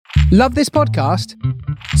Love this podcast?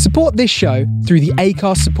 Support this show through the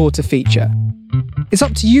Acast supporter feature. It's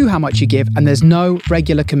up to you how much you give, and there's no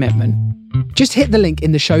regular commitment. Just hit the link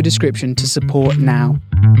in the show description to support now.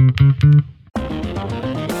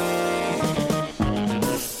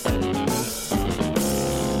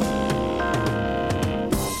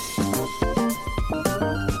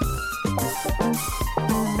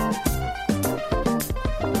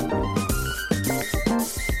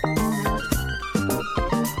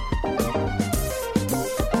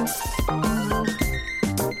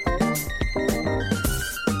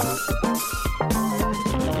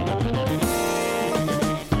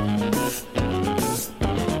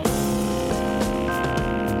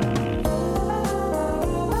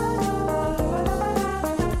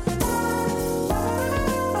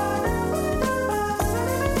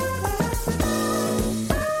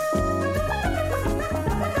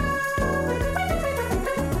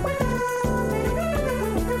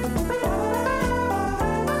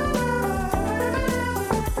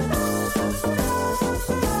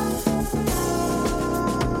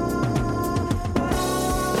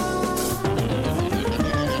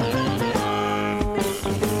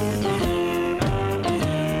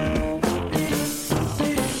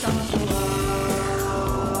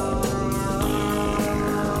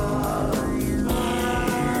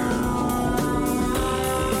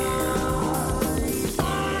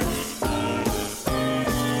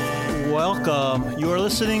 Welcome. You are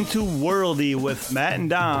listening to Worldy with Matt and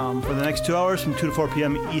Dom for the next 2 hours from 2 to 4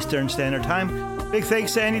 p.m. Eastern Standard Time. Big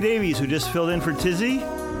thanks to Andy Davies, who just filled in for Tizzy.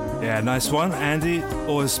 Yeah, nice one. Andy,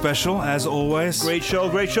 always special, as always. Great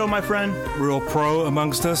show, my friend. Real pro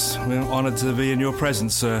amongst us. We're honored to be in your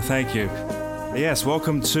presence, sir. Thank you. Yes,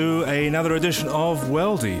 welcome to another edition of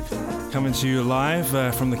Worldy, coming to you live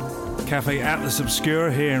from the Cafe Atlas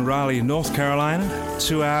Obscura here in Raleigh, North Carolina.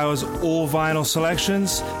 2 hours, all vinyl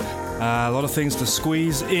selections. A lot of things to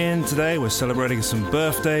squeeze in today. We're celebrating some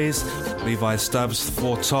birthdays. Levi Stubbs,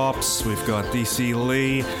 Four Tops. We've got DC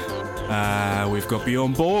Lee. We've got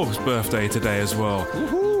Bjorn Borg's birthday today as well.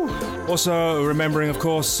 Woohoo! Also, remembering, of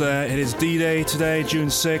course, it is D-Day today, June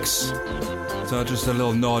 6th. So just a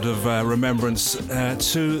little nod of remembrance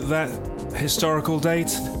to that historical date.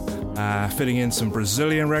 Fitting in some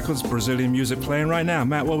Brazilian records, Brazilian music playing right now.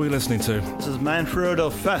 Matt, what are we listening to? This is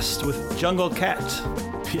Manfredo Fest with Jungle Cat.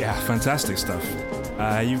 Yeah, fantastic stuff.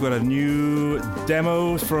 You've got a new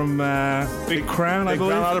demo from Big Crown, I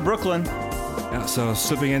believe. Big Crown out of Brooklyn. Yeah, so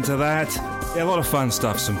slipping into that. Yeah, a lot of fun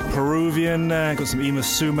stuff. Some Peruvian, got some Ema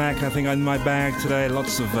Sumac, I think, in my bag today.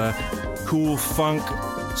 Lots of cool funk,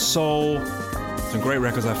 soul. Some great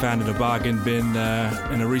records I found in a bargain bin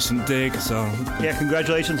in a recent dig. So yeah,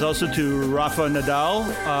 congratulations also to Rafa Nadal.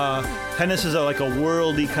 Tennis is like a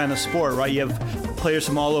worldy kind of sport, right? You have players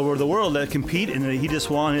from all over the world that compete, and he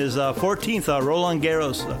just won his 14th Roland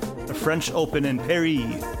Garros, the French Open in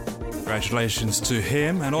Paris. Congratulations to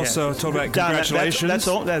him, and also talk about congratulations.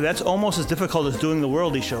 That's almost as difficult as doing the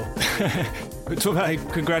Worldy show. We talk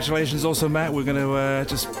about congratulations also, Matt. We're going to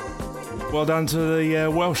just well done to the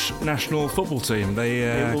Welsh national football team.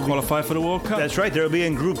 They qualify for the World Cup. That's right. They'll be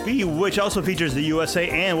in Group B, which also features the USA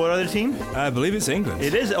and what other team? I believe it's England.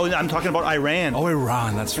 It is. Oh, I'm talking about Iran. Oh,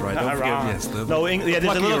 Iran. That's right. Don't forget. Yes.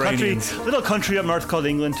 There's a little country up north called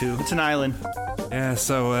England too. It's an island. Yeah.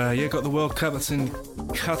 So got the World Cup. That's in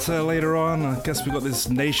Qatar later on. I guess we've got this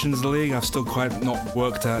Nations League. I've still quite not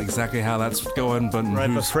worked out exactly how that's going, but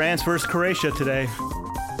but France versus Croatia today.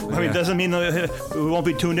 I mean, it doesn't mean we won't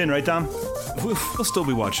be tuned in, right, Tom? We'll still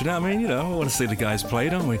be watching it. I mean, we want to see the guys play,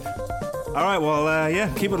 don't we? All right,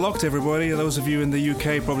 well, keep it locked, everybody. Those of you in the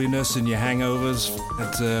UK probably nursing your hangovers.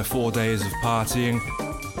 Had 4 days of partying.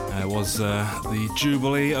 It was the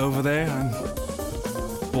Jubilee over there.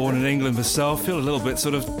 I'm born in England myself. Feel a little bit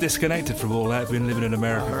sort of disconnected from all that. Been living in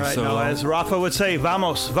America for so long. As Rafa would say,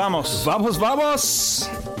 vamos, vamos. Vamos, vamos!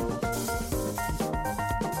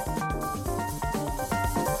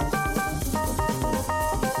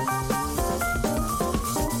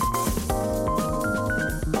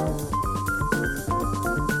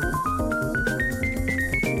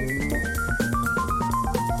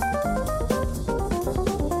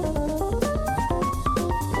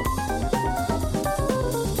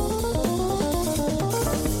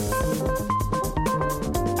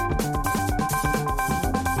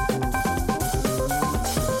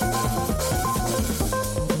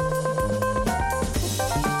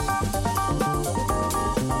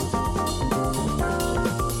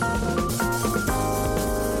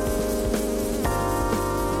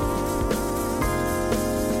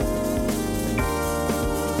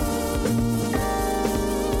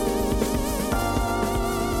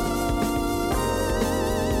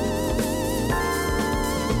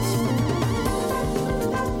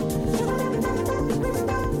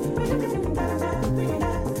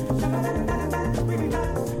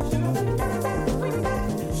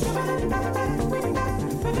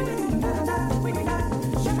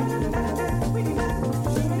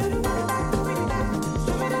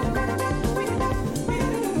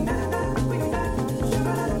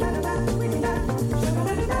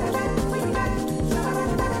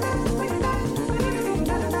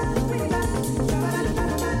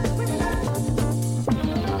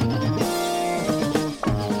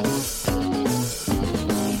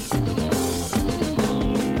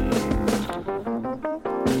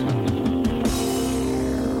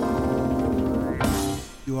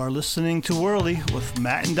 are listening to Worldy with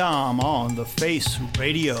Matt and Dom on The Face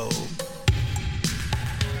Radio.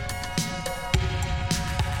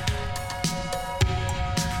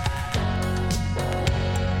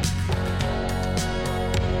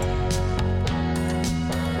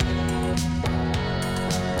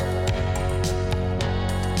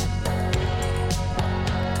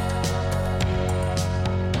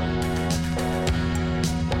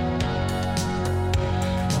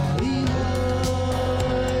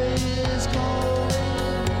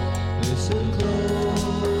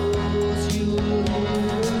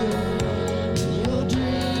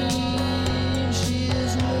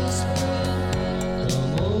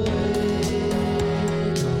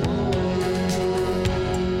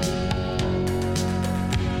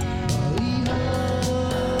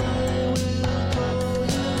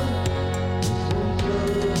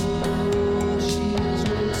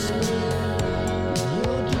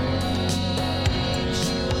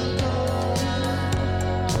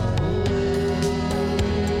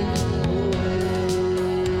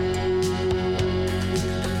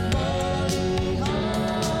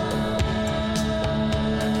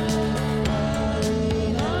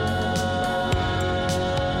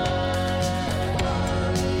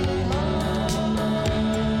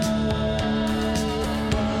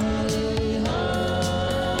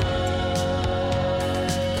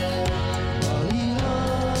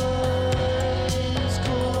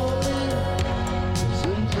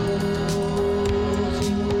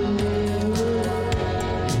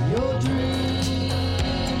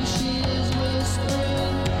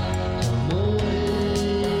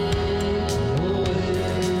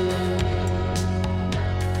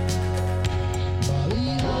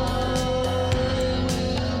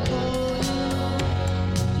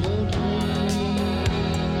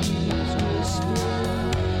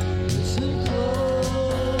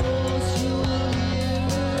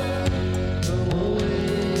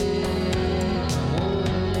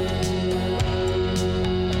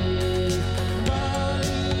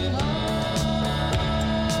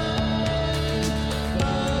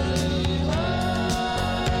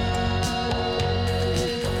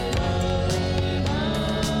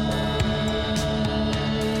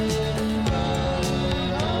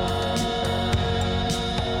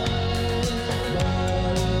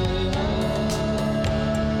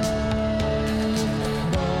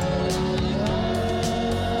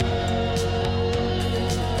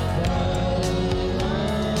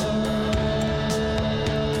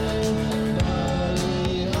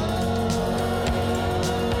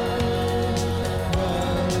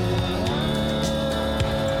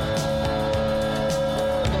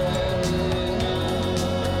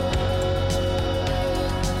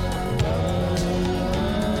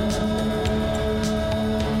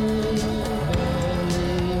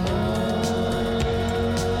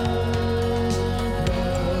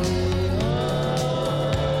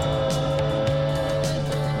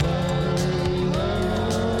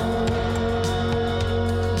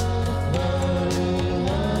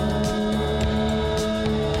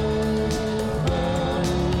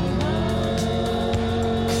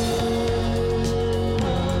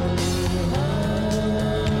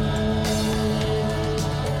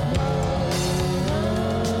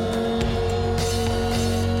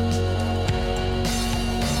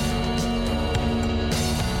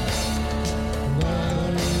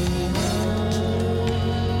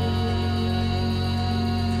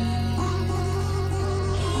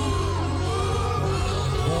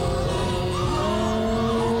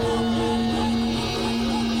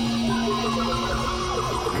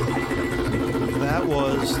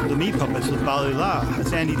 Was the Meat Puppets with Bali La.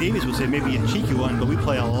 As Andy Davies would say, maybe a cheeky one, but we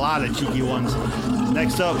play a lot of cheeky ones.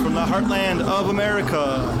 Next up, from the heartland of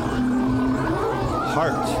America,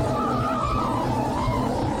 Heart.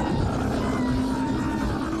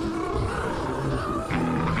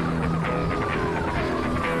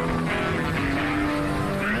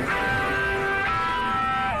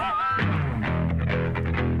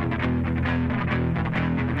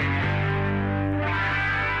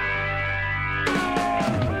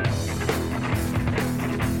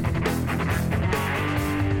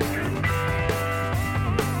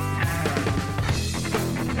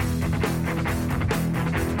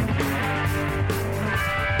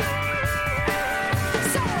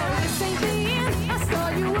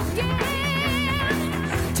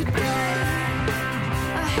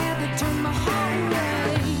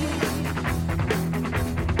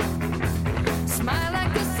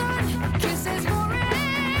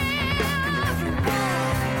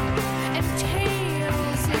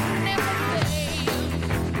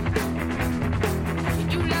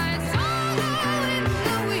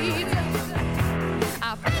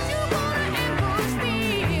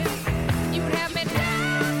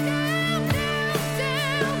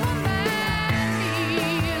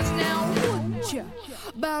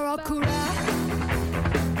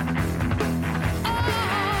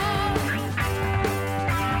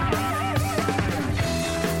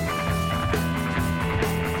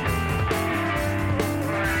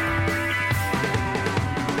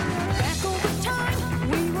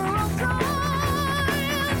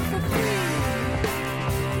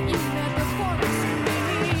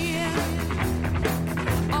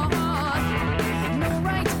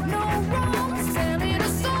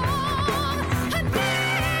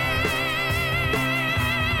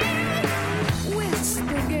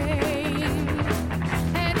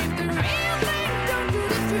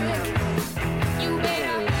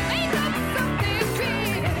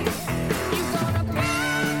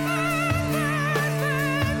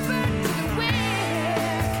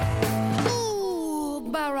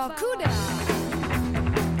 Barracuda.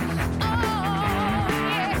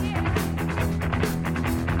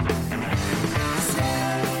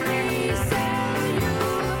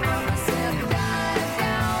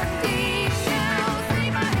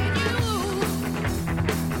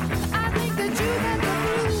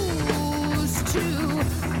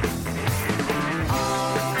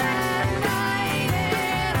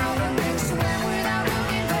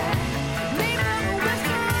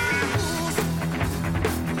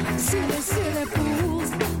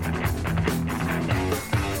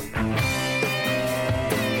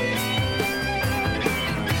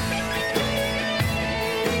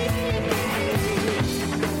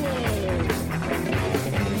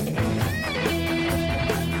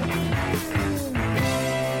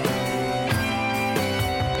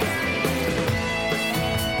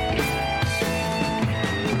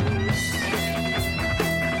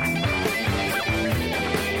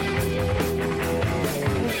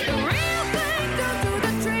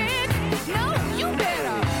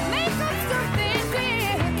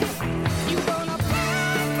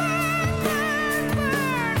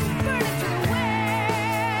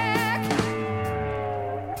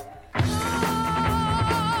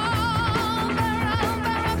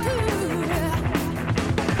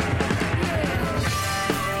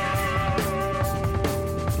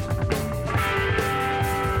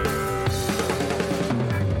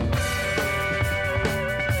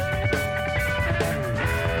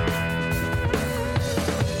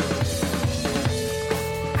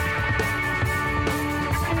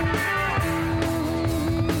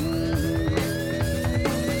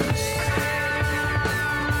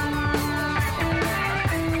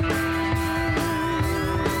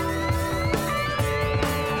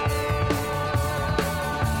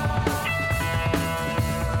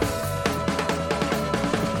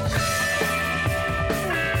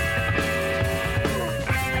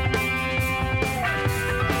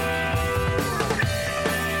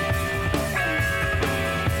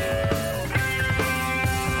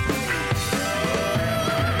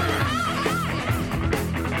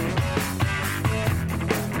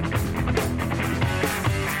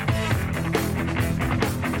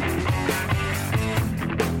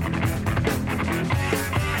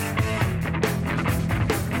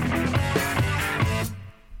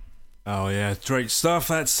 Oh yeah, great stuff.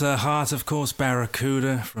 That's Heart, of course,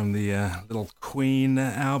 Barracuda from the Little Queen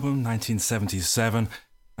album, 1977.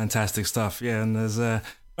 Fantastic stuff. Yeah, and there's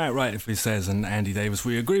Matt Wright if he says, and Andy Davis,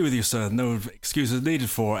 we agree with you, sir. No excuses needed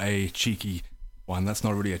for a cheeky one. That's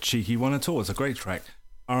not really a cheeky one at all. It's a great track.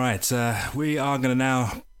 All right, we are going to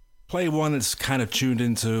now play one that's kind of tuned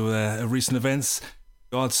into recent events.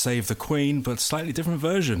 God Save the Queen, but slightly different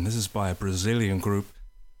version. This is by a Brazilian group.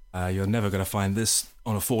 You're never going to find this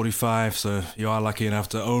on a 45, so if you are lucky enough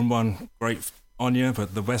to own one, great on you,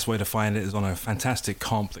 but the best way to find it is on a fantastic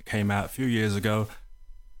comp that came out a few years ago.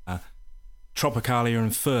 Tropicalia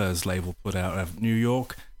and Furs label put out of New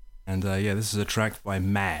York, and yeah, this is a track by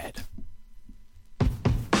Mad.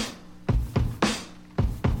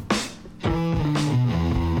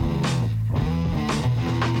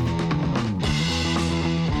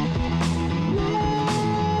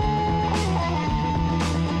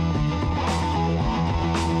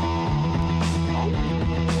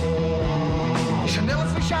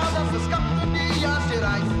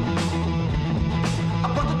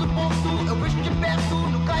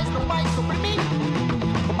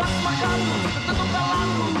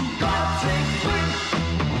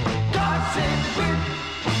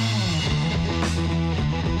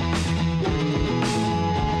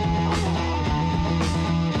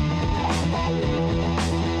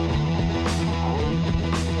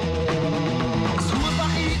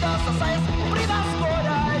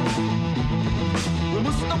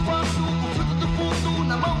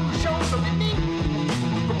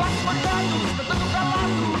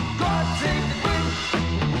 Take the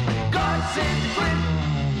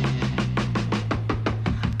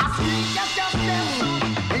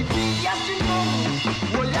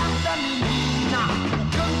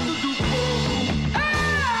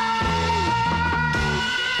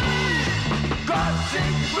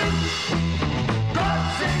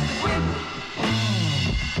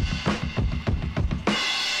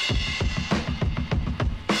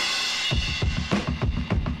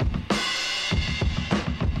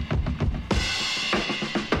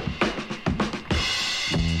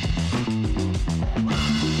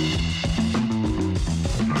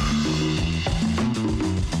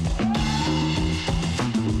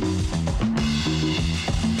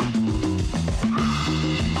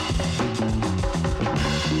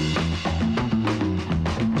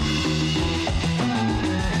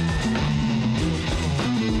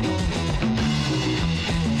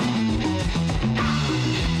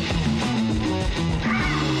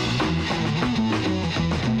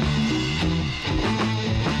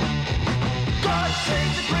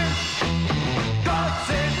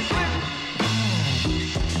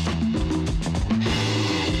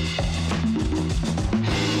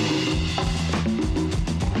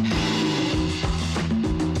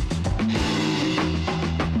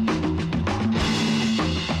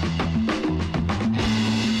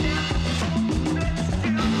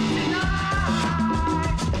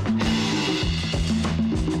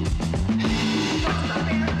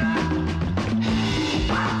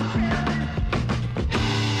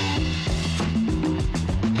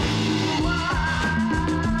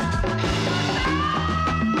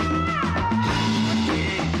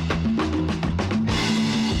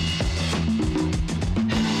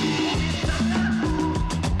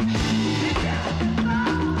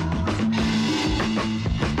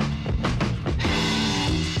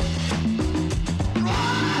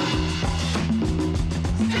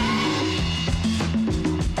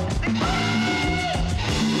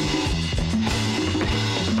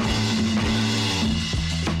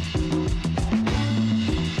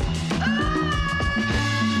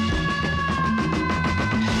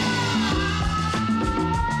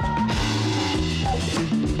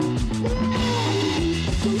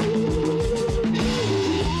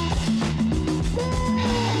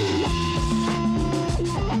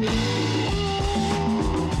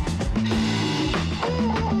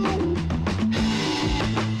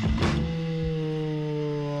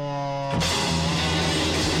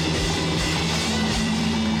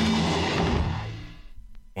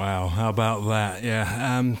Wow, how about that?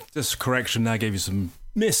 Yeah, just a correction, I gave you some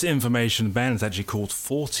misinformation. The band is actually called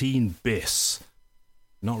 14 Bis.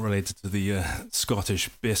 Not related to the Scottish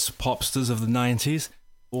Bis popsters of the 90s.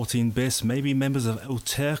 14 Bis, maybe members of El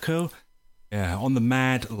Terco. Yeah, on the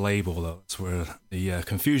Mad label, though. That's where the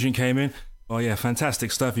confusion came in. Oh yeah,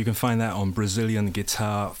 fantastic stuff. You can find that on Brazilian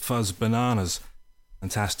Guitar Fuzz Bananas.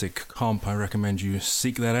 Fantastic comp. I recommend you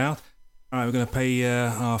seek that out. All right, we're going to pay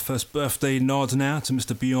our first birthday nod now to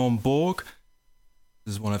Mr. Bjorn Borg.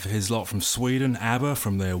 This is one of his lot from Sweden, ABBA,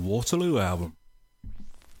 from their Waterloo album.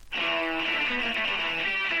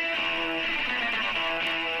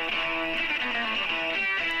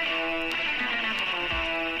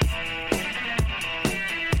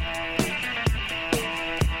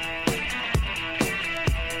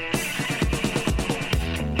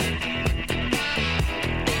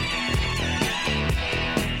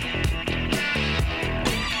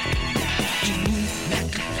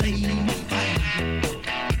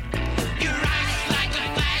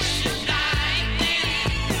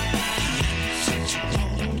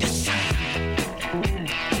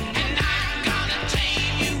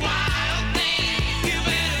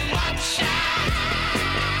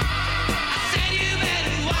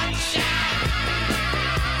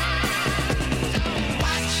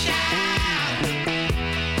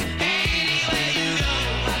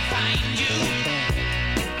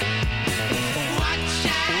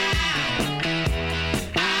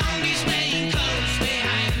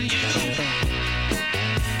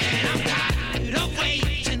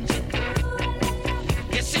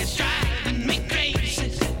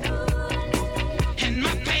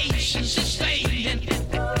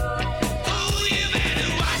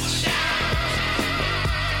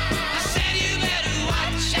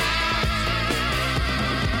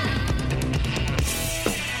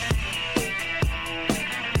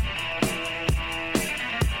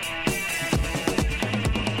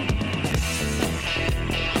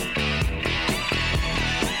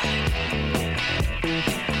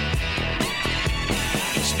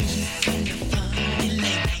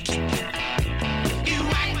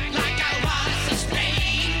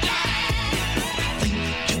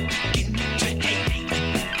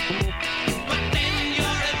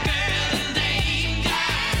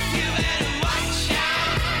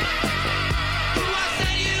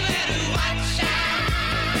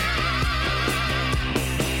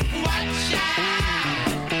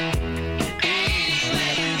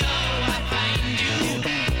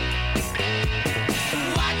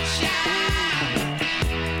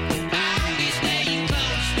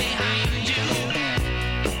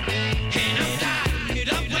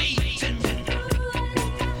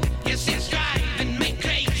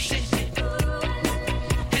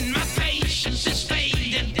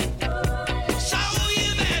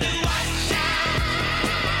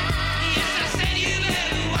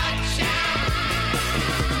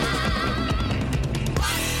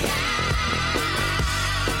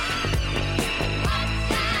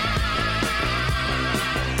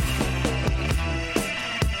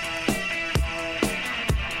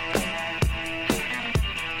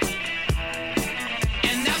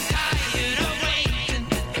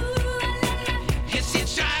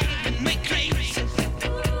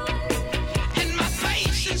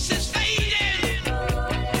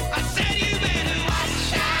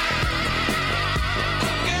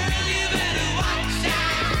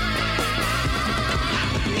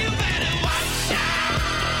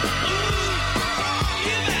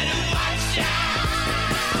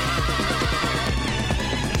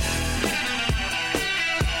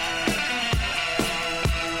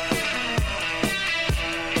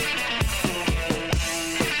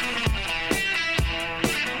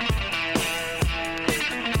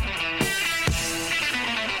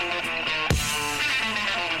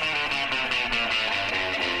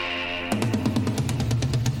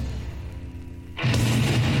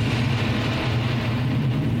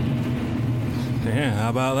 Yeah, how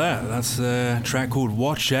about that? That's a track called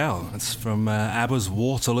Watch Out. That's from ABBA's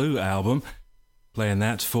Waterloo album. Playing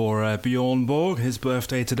that for Bjorn Borg, his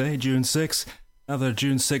birthday today, June 6th. Another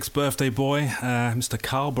June 6th birthday boy, Mr.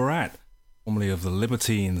 Carl Barat, formerly of the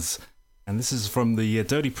Libertines. And this is from the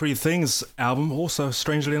Dirty Pretty Things album, also,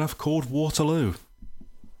 strangely enough, called Waterloo.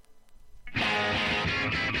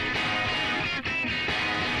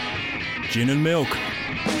 Gin and Milk.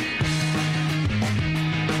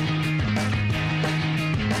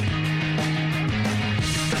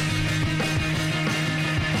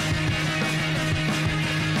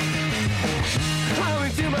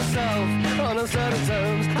 On uncertain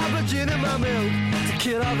terms, I put gin in my milk to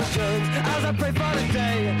kill all the germs. As I pray for the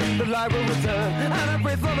day the light will return, and I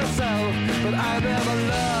pray for myself, but I never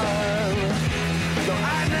learn.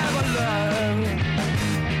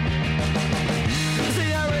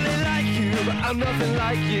 I'm nothing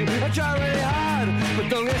like you. I try really hard, but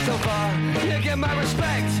don't get so far. You get my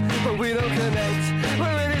respect, but we don't connect.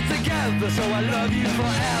 We're in it together, so I love you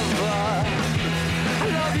forever. I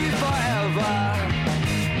love you forever.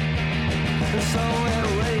 And so it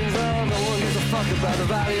rains on, no one gives a fuck about the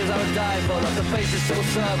values I would die for. Like the basic civil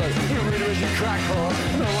servant, you read as you crack for.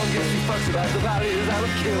 No one gives two fucks about the values I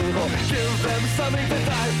would kill for. Give them something to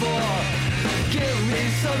die for. Give me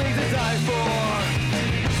something to die for.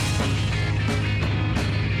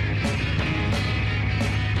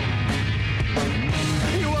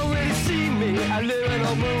 You won't really see me, I live in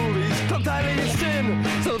old movies. Top title in sin,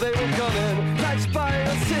 so they won't come in. Like spying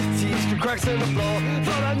on cities, through cracks in the floor.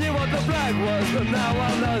 Thought I knew what the flag was, but now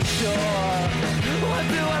I'm not sure. What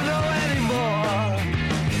do I know anymore?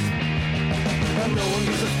 And no one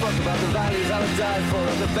gives a fuck about the values I would die for.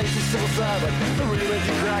 I'm the basic civil servant, the really rich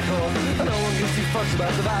crack whore. And no one gives two fucks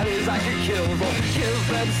about the values I could kill for. Give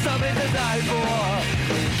them something to die for.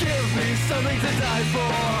 Give me something to die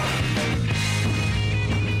for.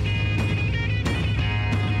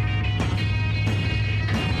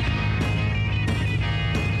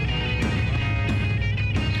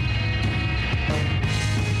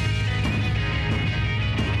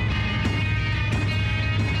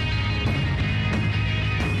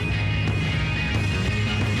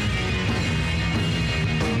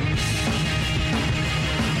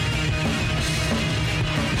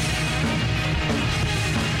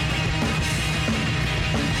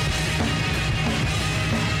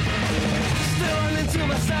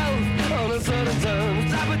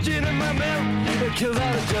 Kills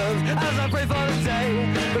all the germs as I pray for the day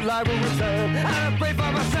that life will return. And I pray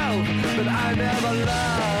for myself that I never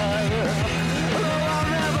learn. Oh, I'll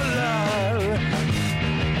never learn.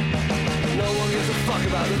 No one gives a fuck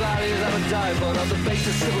about the values I would die for. I'm the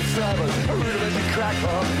basic civil servant, a rudimentary crack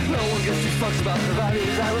whore. No one gives two fucks about the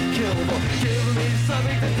values I would kill for. Give me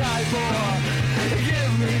something to die for.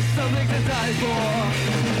 Give me something to die for.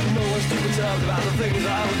 No one's too perturbed about the things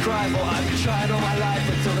I would cry for. I've been trying all my life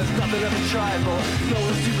until there's nothing left to try for. No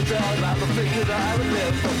one's too perturbed about the things that I would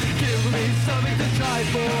live for. Give me something to try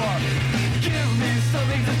for. Give me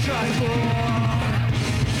something to try for.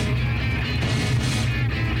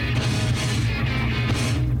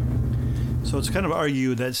 So it's kind of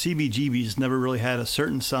argued that CBGB's never really had a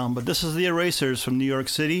certain sound, but this is the Erasers from New York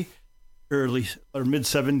City, early or mid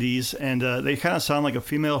 70s, and they kind of sound like a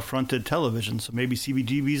female fronted television, so maybe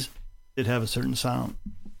CBGB's did have a certain sound.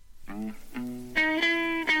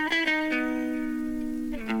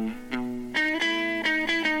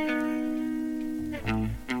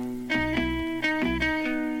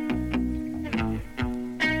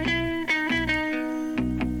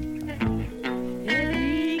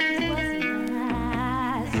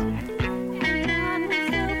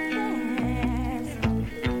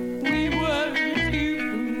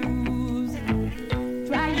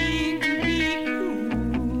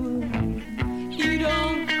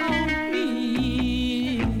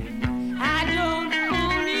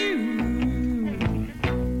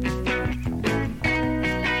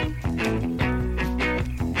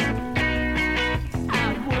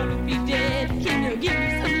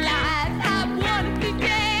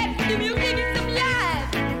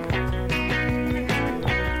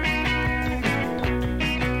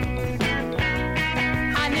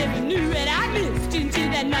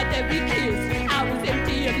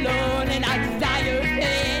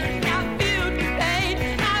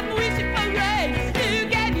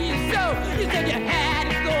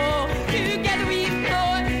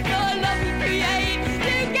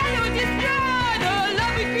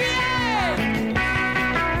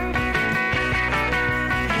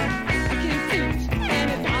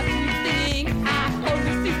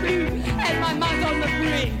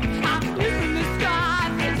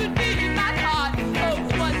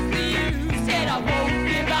 Said I won't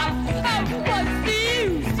give up.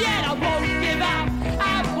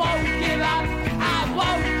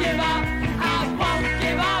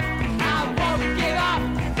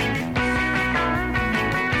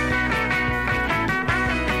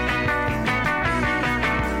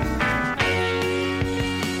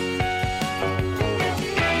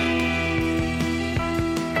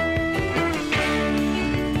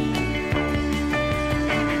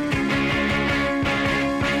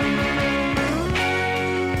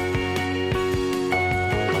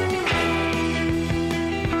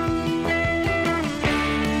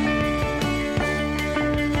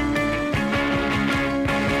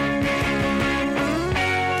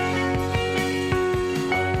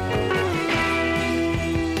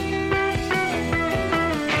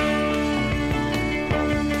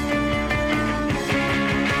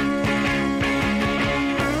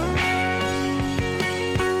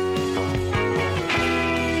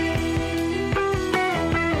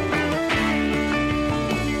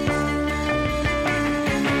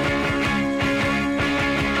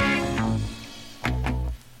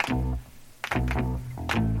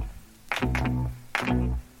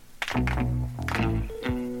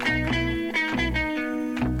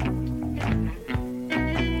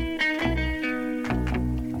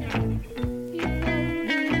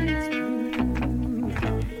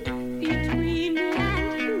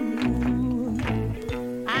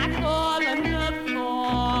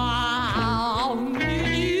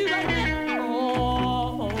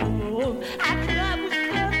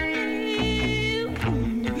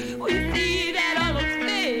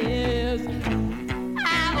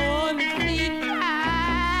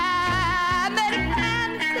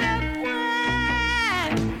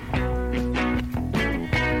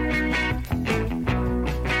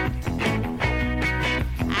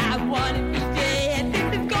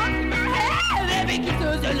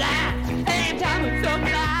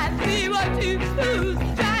 who's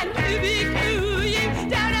trying to be cool. You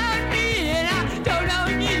don't own me and I don't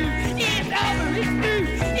own you. It's over, it's through,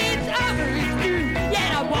 it's over, it's through. Yet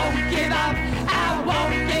I won't give up, I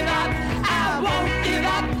won't give up, I won't give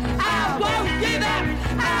up, I won't give up,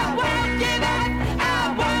 I won't give up,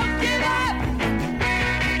 I won't give up.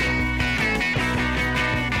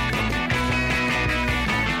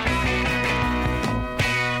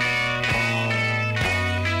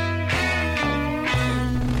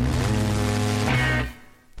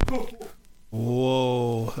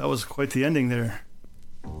 Whoa, that was quite the ending there.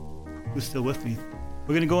 Who's still with me? We're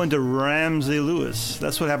going to go into Ramsey Lewis.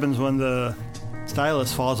 That's what happens when the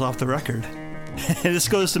stylus falls off the record. And this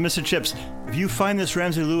goes to Mr. Chips. If you find this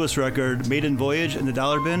Ramsey Lewis record, Maiden Voyage, in the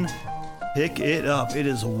dollar bin, pick it up. It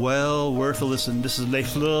is well worth a listen. This is Les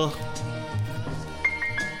Fleurs.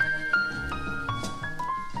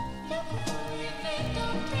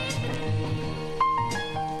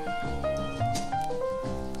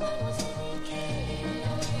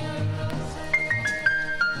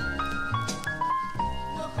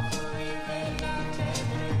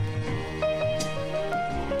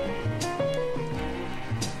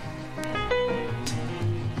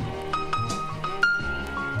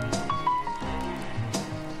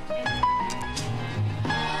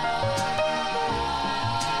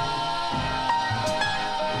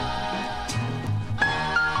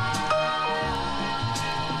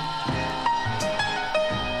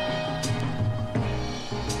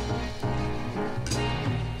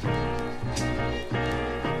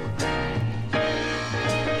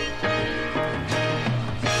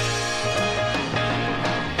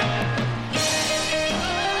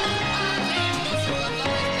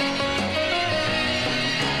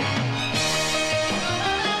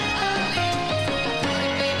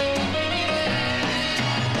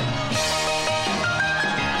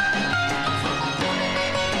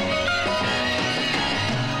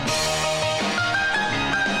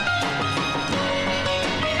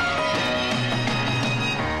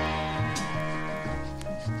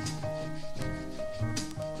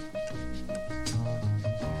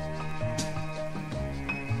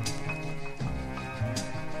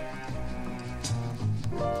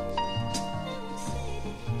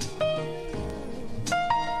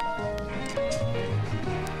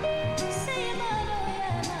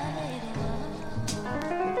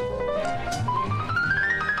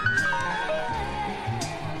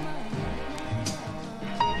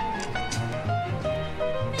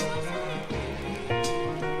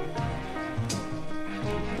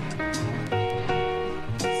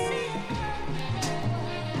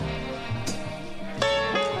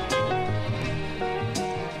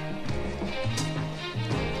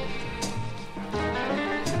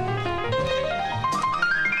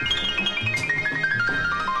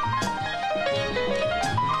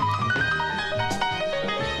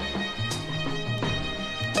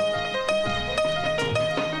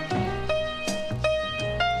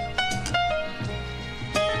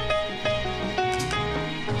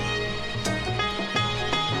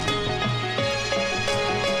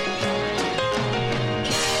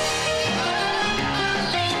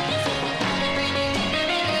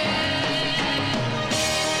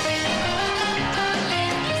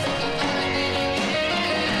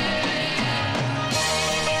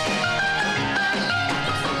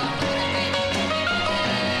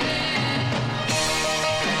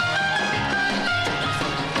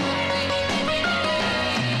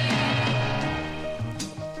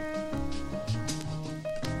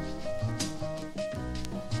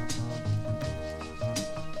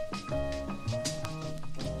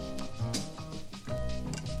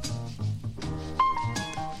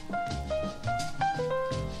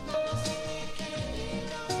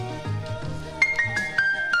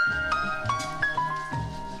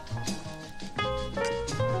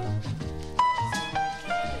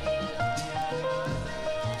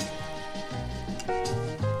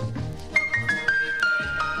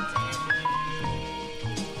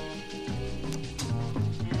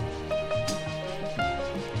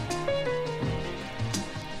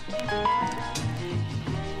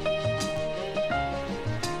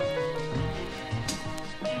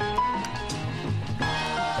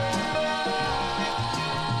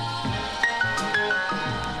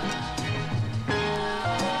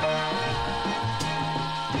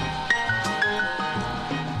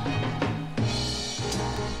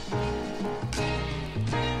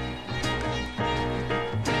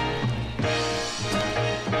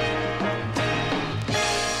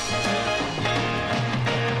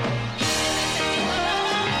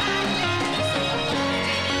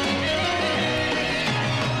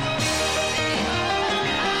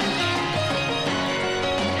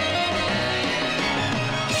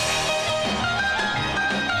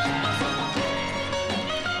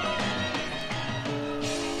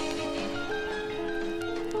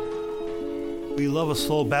 love a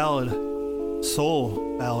soul ballad on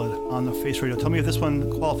the Face Radio. Tell me if this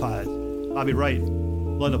one qualifies. Bobby Wright,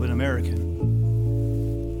 Blood of an American.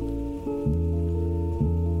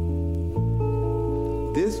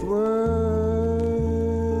 This world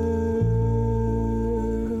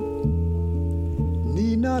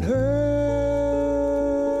need not hurt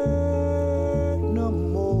no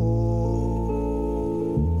more.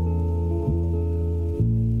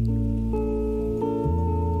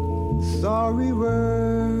 Sorry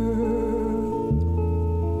world,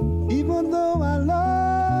 even though I love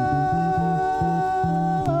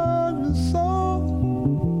you so,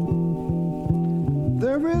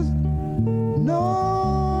 there is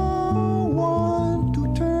no one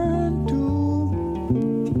to turn to,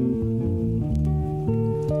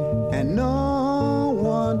 and no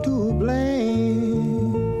one to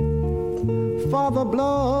blame for the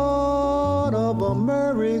blood of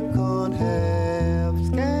American have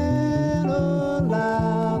scandalized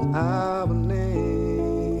our name.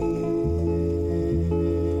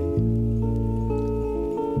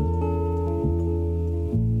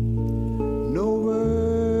 No word,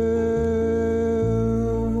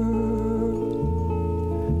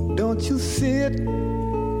 don't you sit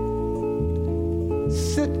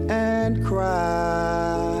and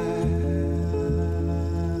cry.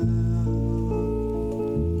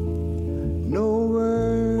 No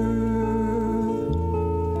word,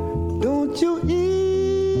 don't you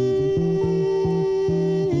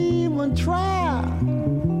even try.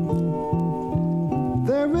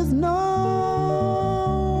 There is no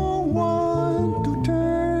one to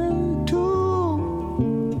turn to,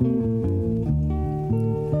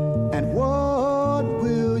 and what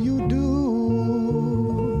will you do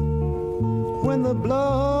when the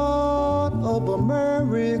blood of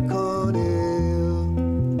American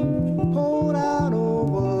is poured out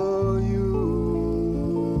over you?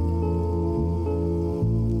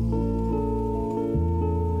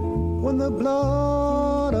 When the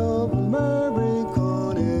blood of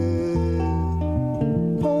American is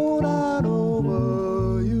poured out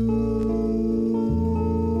over you.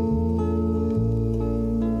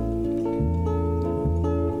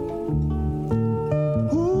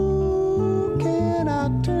 Who can I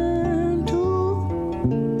turn to?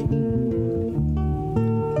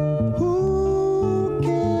 Who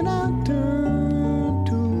can I turn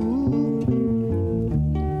to?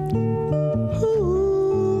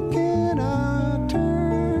 Who can I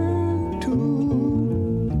turn to?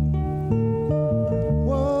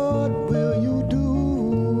 What will you do?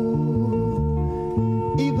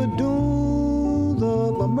 Even doom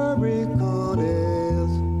of American is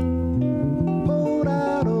poured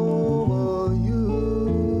out over you.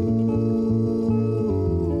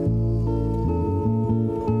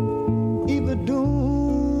 Even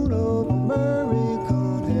doom of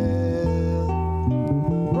American has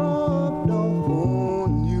rubbed off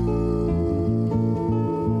on you.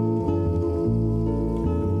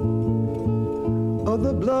 Of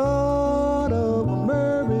the blood of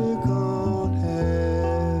American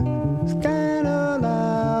has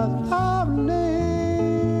scandalized our name.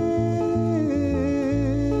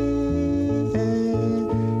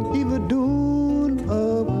 Even doom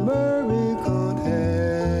of American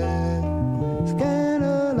has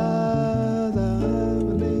scandalized our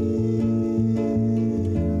name.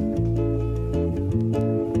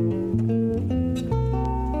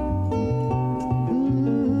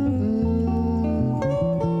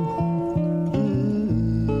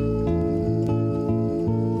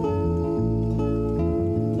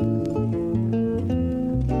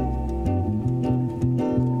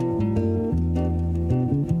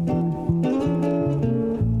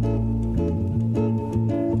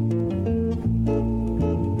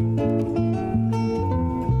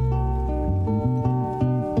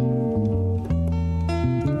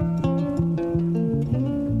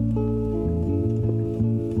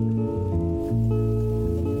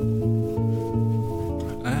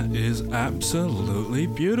 That is absolutely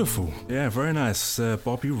beautiful. Yeah, very nice.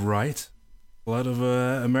 Bobby Wright, Blood of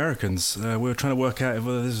Americans. We were trying to work out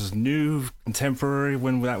whether this is new, contemporary,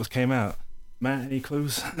 when that came out. Matt, any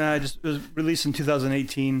clues? Nah, it was released in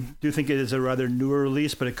 2018. Do think it is a rather newer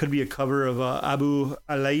release, but it could be a cover of Abu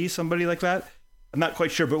Alai, somebody like that. I'm not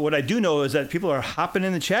quite sure, but what I do know is that people are hopping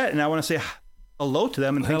in the chat, and I want to say hello to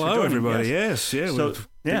them and thanks for Hello, joining. everybody. Yes, yeah. So,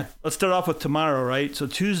 let's start off with tomorrow, right? So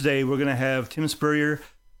Tuesday, we're going to have Tim Spurrier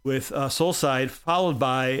with Soulside, followed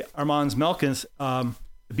by Armand's Melkins, In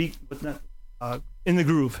the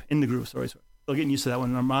Groove. Sorry. Still getting used to that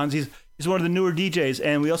one. Armand's, he's one of the newer DJs,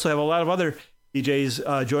 and we also have a lot of other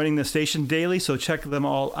DJs joining the station daily, so check them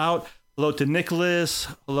all out. Hello to Nicholas.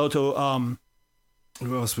 Hello to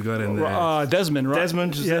Who else we got in there? Desmond, right?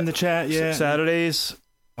 Desmond is in the chat, yeah. Saturdays.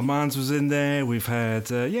 Armand's was in there. We've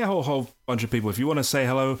had, a whole bunch of people. If you want to say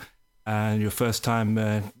hello and your first time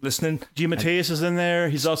listening. G. Mateus is in there.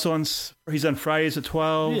 He's also on Fridays at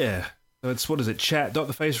 12. Yeah. So it's, what is it,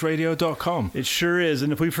 chat.thefaceradio.com. It sure is.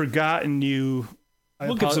 And if we've forgotten you...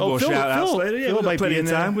 We'll get some more shout-outs later. Yeah, we've got plenty of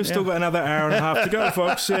time. We've still got another hour and a half to go,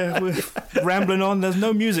 folks. Yeah, we're rambling on. There's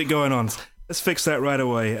no music going on. Let's fix that right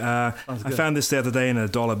away. I found this the other day in a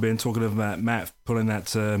dollar bin, talking about Matt pulling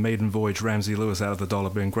that maiden voyage Ramsey Lewis out of the dollar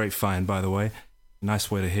bin. Great find, by the way. Nice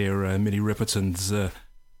way to hear Minnie Riperton's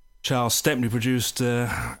Charles Stepney produced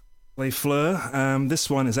Les Fleurs. This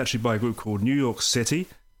one is actually by a group called New York City,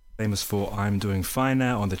 famous for I'm Doing Fine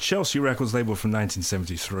Now, on the Chelsea Records label from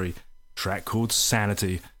 1973. Track called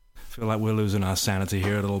Sanity. Feel like we're losing our sanity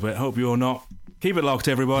here a little bit. Hope you're not. Keep it locked,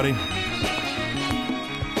 everybody.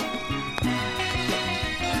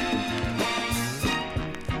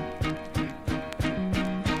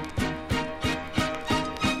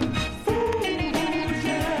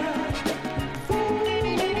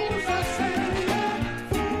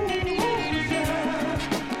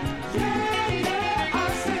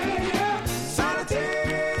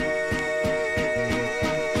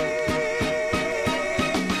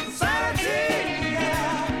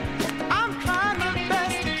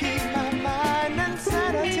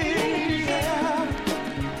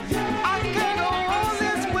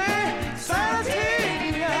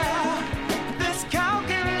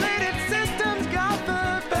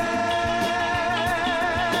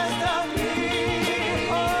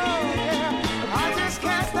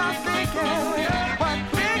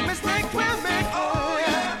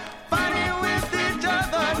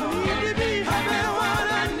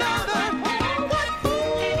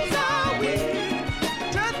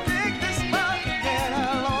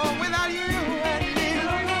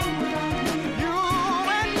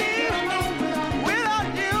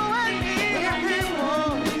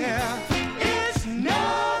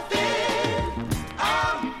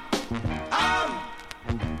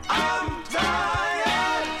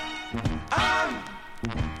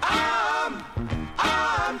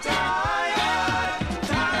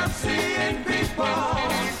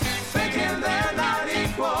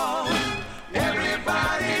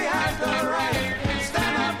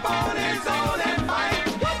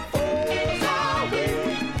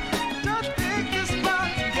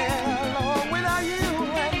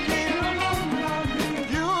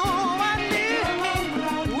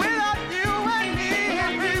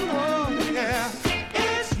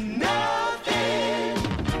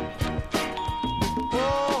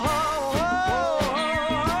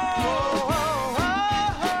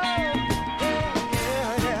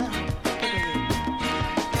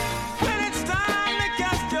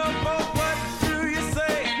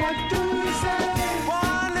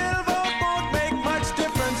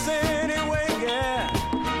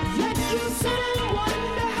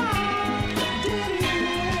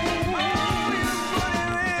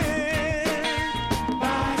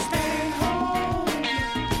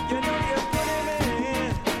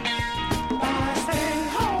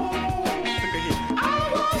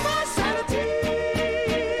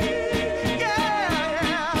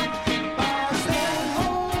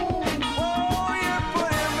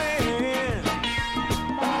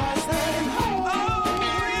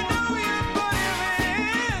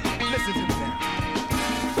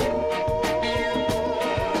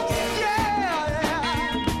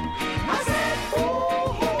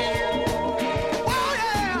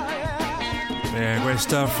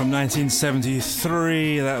 Stuff from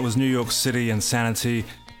 1973. That was New York City and Sanity.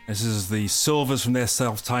 This is the Silvers from their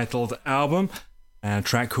self-titled album, and a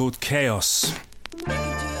track called Chaos. A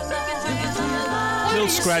little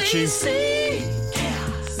scratchy.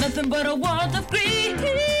 Nothing but a world of greed.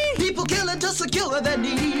 People killing to secure their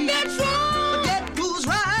needs. That's wrong. Forget who's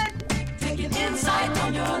right. Taking insight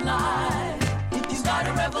on your life. If you start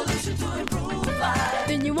a revolution to improve life,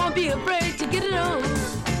 then you won't be afraid to get it on.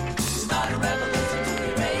 Start a revolution.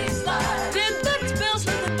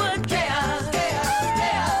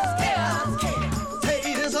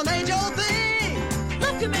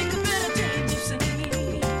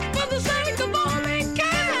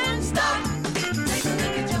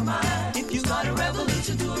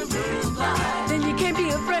 Then you can't be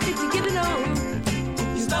afraid.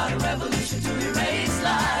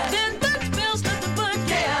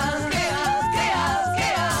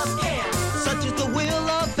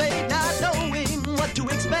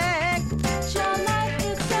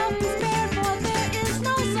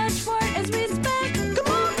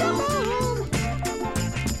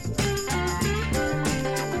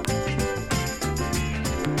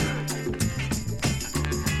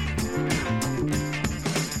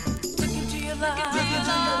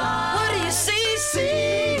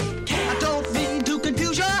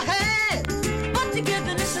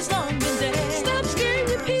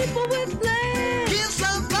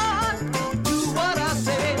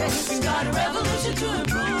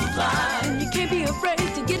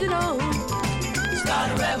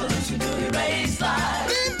 Start a revolution, do your race life.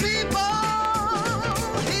 Big people,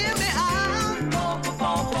 hear me out.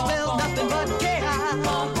 Spell nothing but chaos.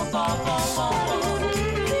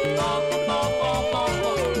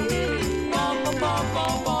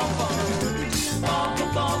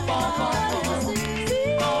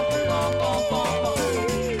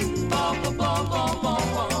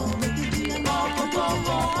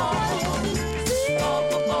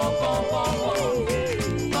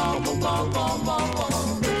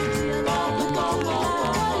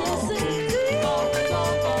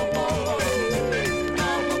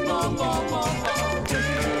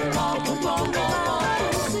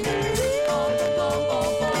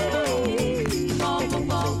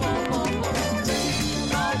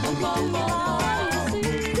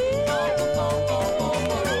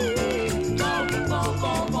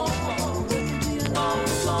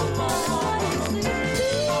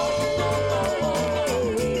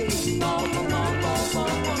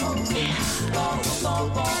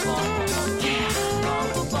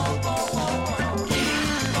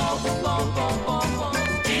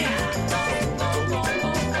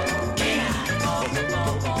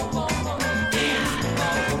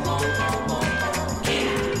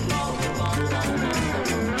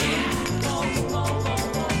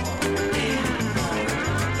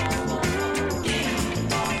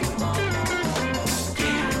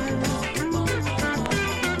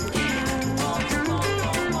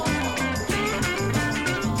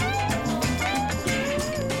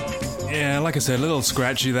 Like I said, a little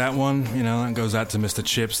scratchy, that one. You know, that goes out to Mr.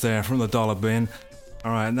 Chips there from the Dollar Bin.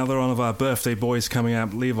 All right, another one of our birthday boys coming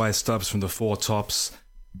up, Levi Stubbs from the Four Tops.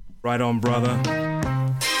 Right On Brother.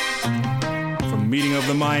 From Meeting of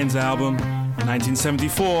the Minds album,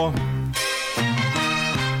 1974.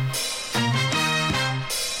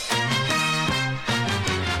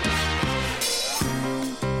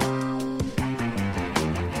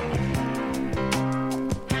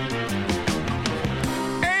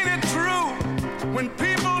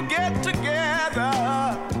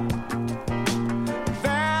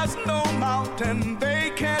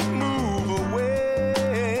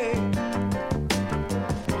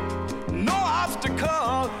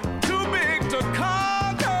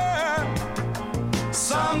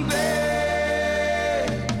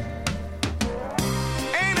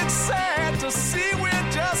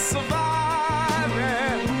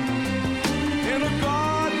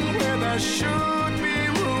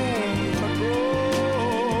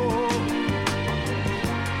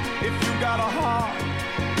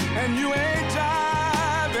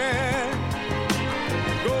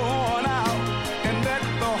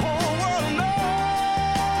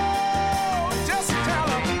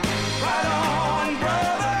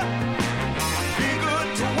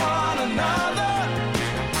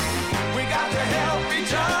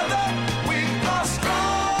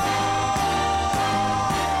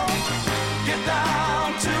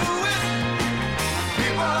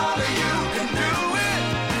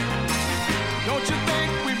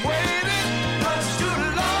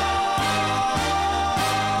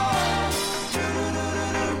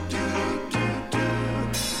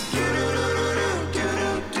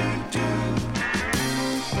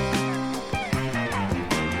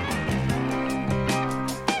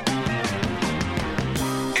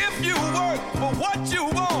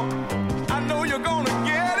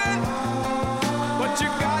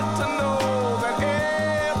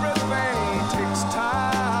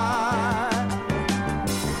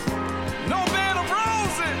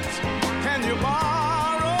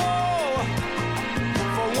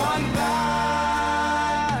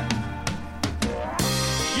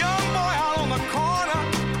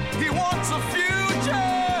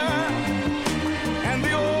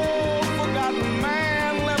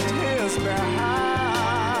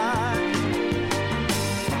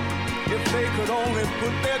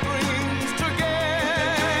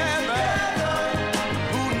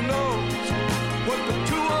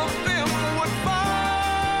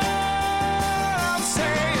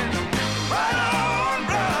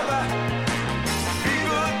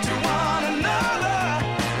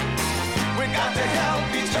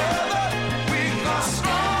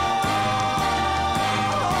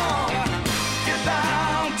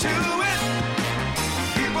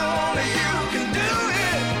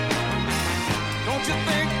 Don't you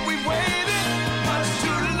think we've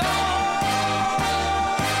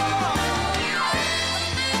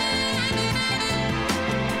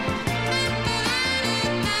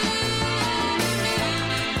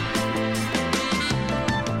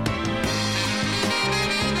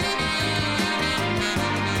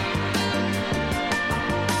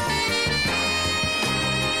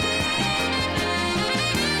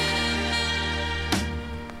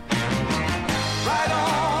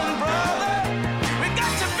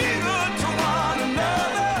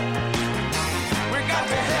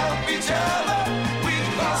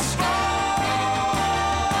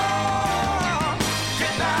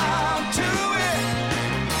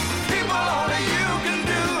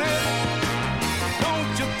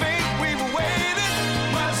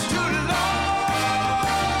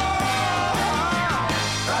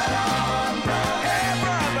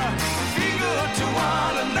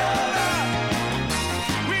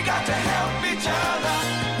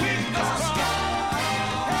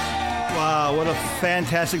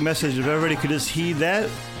fantastic message. If everybody could just heed that,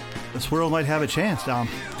 this world might have a chance, Dom.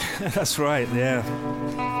 That's right, yeah.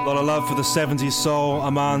 A lot of love for the 70s soul.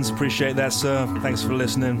 Amans, appreciate that, sir. Thanks for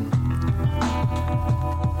listening.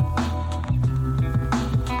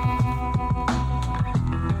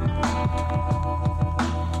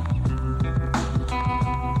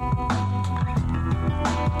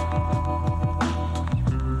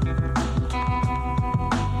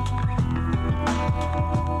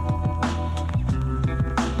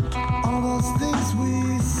 All those things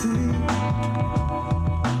we see,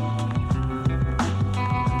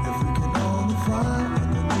 if we can only find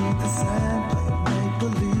underneath the sand, play make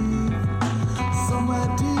believe, somewhere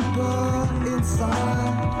deeper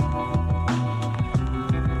inside,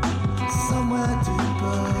 somewhere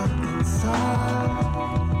deeper inside.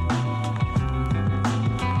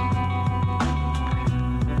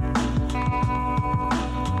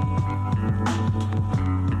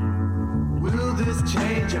 Will this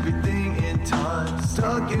change everything in time?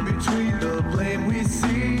 Stuck in between the blame we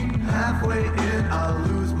see. Halfway in, I'll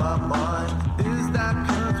lose my mind. Is that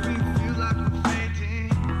 'cause we feel like we're fainting?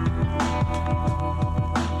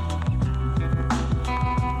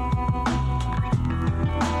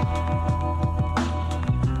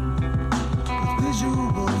 With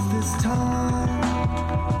visuals this time.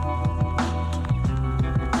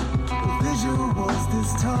 With visuals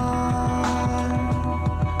this time.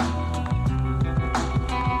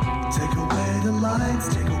 Take away the lights,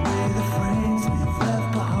 take away the frames we've left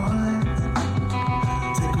behind.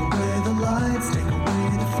 Take away the lights, take away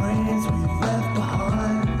the frames we've left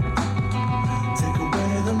behind. Take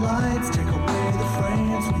away the lights, take away the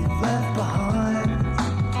frames we've left behind.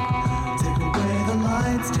 Take away the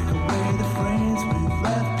lights, take away the frames we've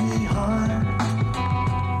left behind.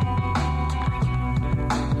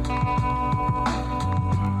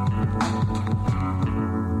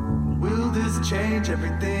 Will this change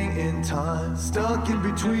everything in time? Stuck in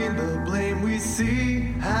between the blame we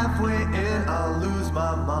see. Halfway in, I'll lose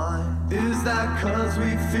my mind. Is that 'cause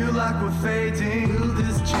we feel like we're fading? Will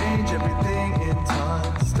this change everything in time?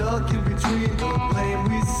 Stuck in between the blame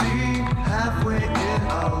we see. Halfway in,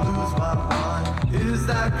 I'll lose my mind. Is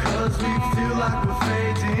that 'cause we feel like we're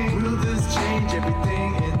fading? Will this change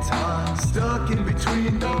everything in time? Stuck in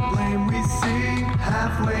between the blame we see.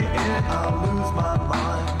 Halfway in, I'll lose my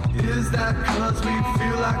mind. Is that 'cause we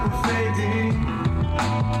feel like we're fading?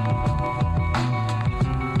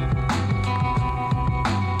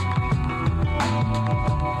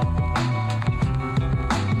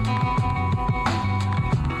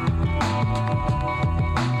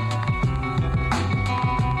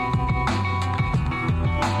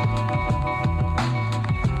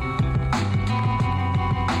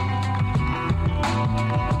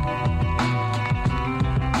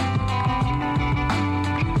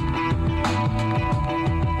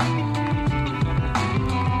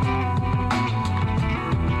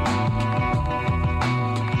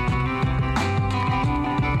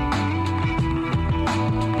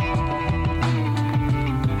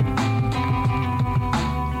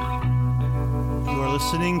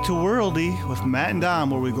 Listening to Worldy with Matt and Dom,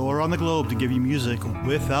 where we go around the globe to give you music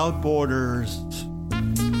without borders.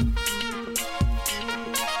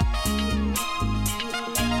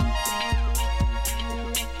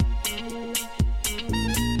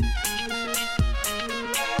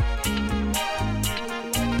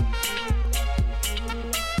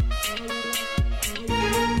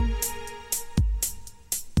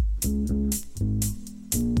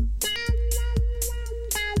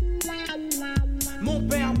 Mon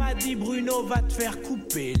père m'a dit Bruno va te faire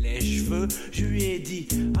couper les cheveux. Je lui ai dit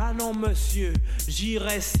ah non monsieur,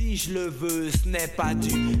 j'irai si je le veux. Ce n'est pas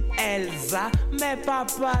du Elsa, mais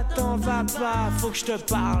papa t'en va pas. Faut que je te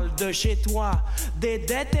parle de chez toi, des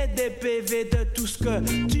dettes et des PV, de tout ce que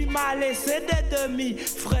tu m'as laissé, des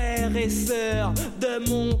demi-frères et sœurs, de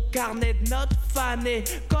mon carnet de notes fané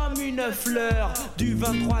comme une fleur. Du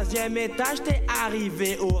 23e étage t'es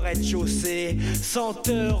arrivé au rez-de-chaussée sans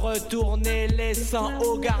te retourner, laissant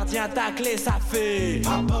au gardien ta clé. Ça fait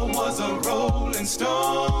Papa was a rolling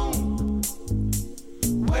stone.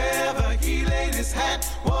 Wherever he laid his hat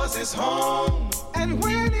was his home. And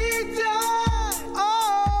when he died,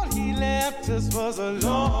 all he left us was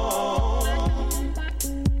alone.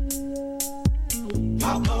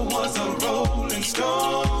 Papa was a rolling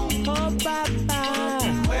stone. oh papa.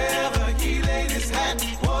 Wherever he laid his hat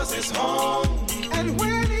was his home. And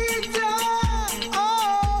when he died,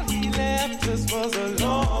 all he left us was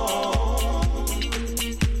alone.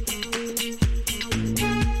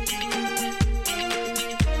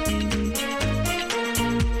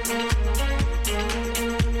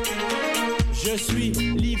 Je suis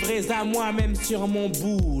livré à moi même sur mon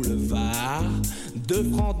boulevard.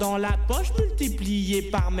 2 francs dans la poche multipliés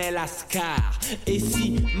par mes lascars. Et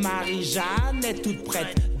si Marie-Jeanne est toute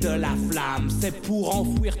prête de la flamme, c'est pour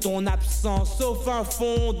enfouir ton absence au fin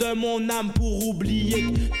fond de mon âme, pour oublier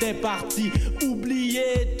que t'es parti,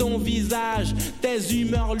 oublier ton visage, tes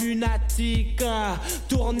humeurs lunatiques.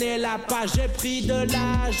 Tourner la page, j'ai pris de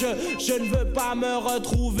l'âge, je ne veux pas me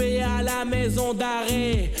retrouver à la maison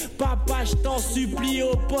d'arrêt. Papa, je t'en supplie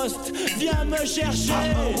au poste, viens me chercher.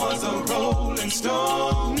 Papa was a rolling stone.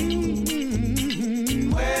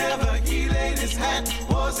 Wherever he laid his hat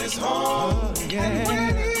was his home. And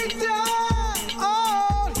when he died,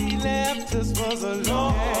 all he left us was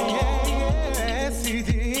alone. Yes, he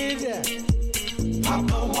did.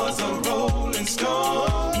 Papa was a rolling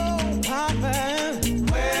stone. Papa,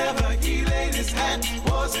 Wherever he laid his hat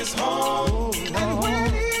was his home. and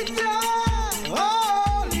when he died,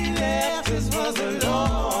 all he left us was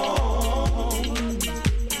alone.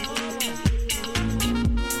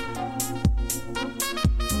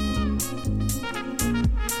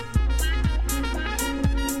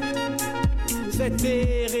 C'est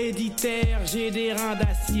héréditaire, j'ai des reins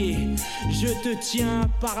d'acier. Je te tiens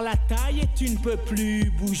par la taille et tu ne peux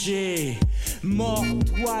plus bouger.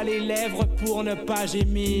 Mords-toi les lèvres pour ne pas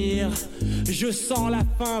gémir. Je sens la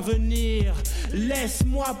fin venir.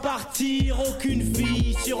 Laisse-moi partir, aucune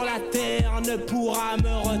fille sur la terre ne pourra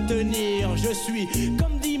me retenir. Je suis,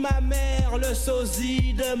 comme dit ma mère, le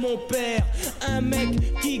sosie de mon père. Un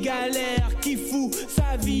mec qui galère, qui fout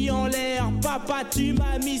sa vie en l'air. Papa, tu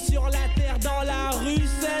m'as mis sur la terre, dans la rue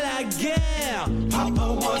c'est la guerre.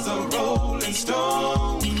 Papa was a rolling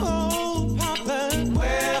stone. Oh, Papa,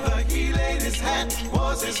 Wherever he laid his hat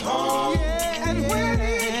was his home. yeah, and when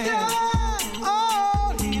he died,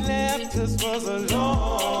 all he left us was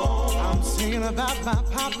alone. I'm singing about my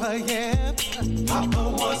Papa, yeah. Papa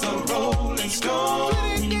was a rolling stone.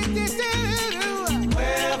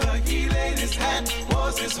 Wherever he laid his hat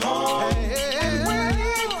was his home. And when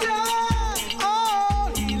he died,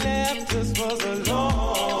 all he left us was alone.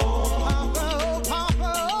 Papa, oh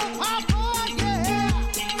Papa, oh Papa, yeah.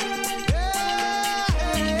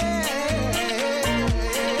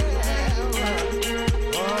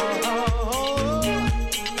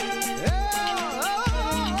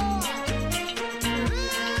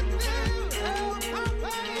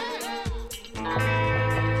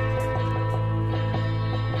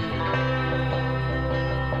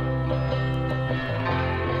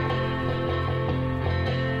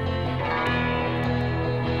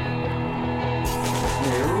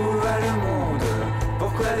 Mais où va le monde?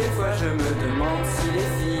 Pourquoi des fois je me demande si les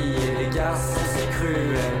filles et les garçons sont si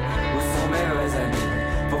cruels? Où sont mes vrais amis?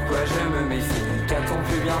 Pourquoi je me méfie? Qu'a-t-on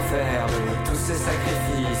pu bien faire de tous ces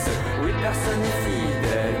sacrifices? Oui, personne n'est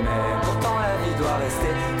fidèle, mais pourtant la vie doit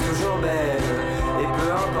rester toujours belle. Et peu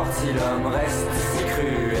importe si l'homme reste si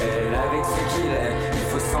cruel avec ce qu'il est, il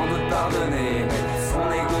faut sans doute pardonner, mettre son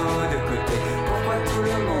ego de côté. Pourquoi tout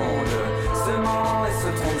le monde se ment et se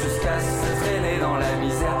trompe jusqu'à se traîner dans la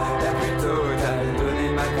misère la plus totale? Donner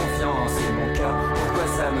ma confiance et mon cœur, pourquoi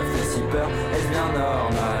ça me fait si peur? Est-ce bien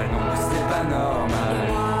normal? Non, c'est pas normal.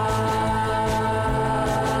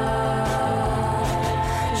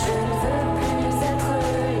 Je ne veux plus être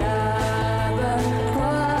la bonne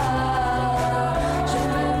voix. Je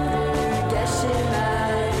ne veux plus gâcher ma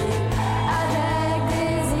vie avec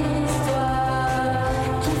des histoires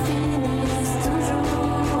qui finissent toujours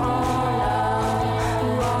en larmes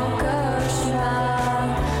ou en cauchemar.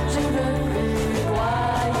 Je ne veux plus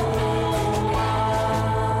broyer moi.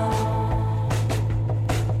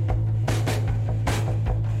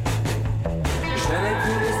 Je n'ai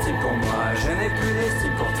plus d'estime pour moi, je n'ai plus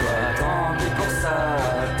d'estime pour toi. Tant pis pour ça,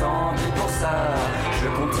 tant pis pour ça. Je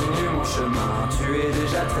continue mon chemin, tu es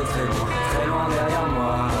déjà très loin derrière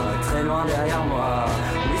moi, très loin derrière moi.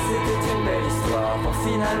 Oui, c'était une belle histoire pour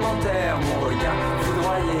finalement taire mon regard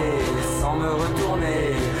foudroyé. Sans me retourner,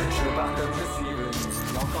 je pars comme je suis venu.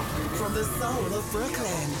 Encore plus vite. From the soul of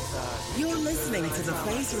Brooklyn, you're listening to The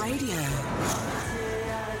Face Radio.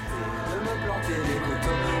 De me planter des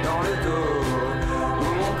couteaux dans le dos, où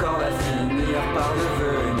mon corps va finir par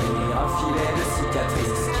devenir un filet de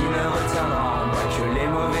cicatrices qui ne retiendra en moi que les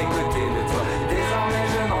mauvais côtés de toi. Désormais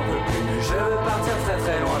je n'en peux plus, je veux partir très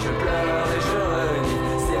très loin, je pleure et je renie.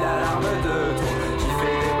 C'est l'alarme de trop qui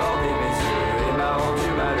fait déborder mes yeux et m'a rendu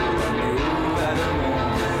malheureux. Mais où va le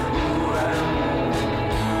monde? Où va le monde?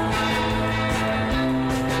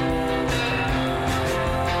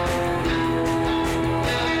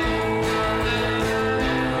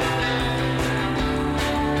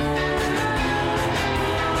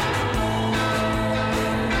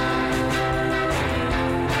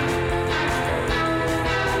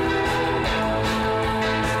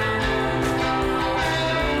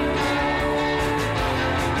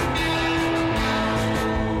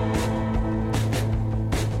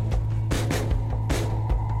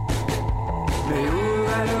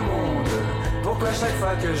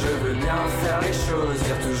 fois que je veux bien faire les choses,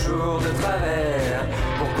 dire toujours de travers.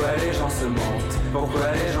 Pourquoi les gens se mentent, pourquoi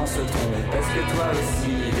les gens se trompent? Est-ce que toi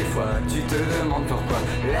aussi, des fois, tu te demandes pourquoi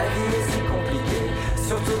la vie est si compliquée?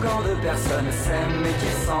 Surtout quand deux personnes s'aiment mais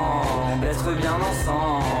qui semblent être bien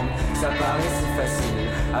ensemble. Ça paraît si facile,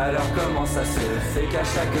 alors comment ça se fait qu'à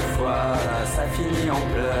chaque fois ça finit en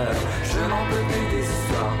pleurs? Je n'en peux plus des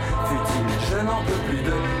histoires futiles, je n'en peux plus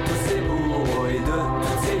de tous ces bourreaux et de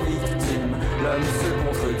toutes ces victimes. L'homme se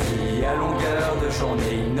contredit à longueur de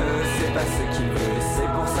journée, il ne sait pas ce qu'il veut,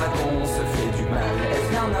 c'est pour ça qu'on se fait du mal. Est-ce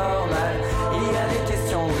bien normal? Il y a des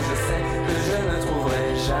questions où je sais que je ne trouverai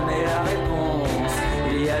jamais la réponse.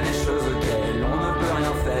 Il y a des choses auxquelles on ne peut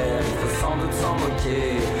rien faire, il faut sans doute s'en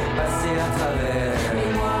moquer, passer à travers. Mais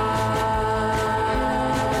moi,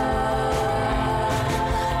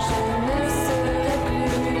 je ne serai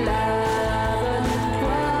plus la bonne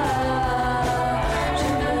voie. Je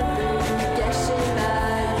ne peux plus cacher ma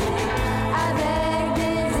vie avec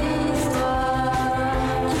des histoires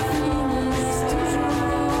qui finissent toujours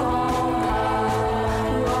en drame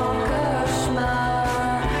ou en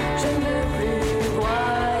cauchemar. Je ne veux plus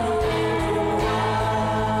broyer du roi.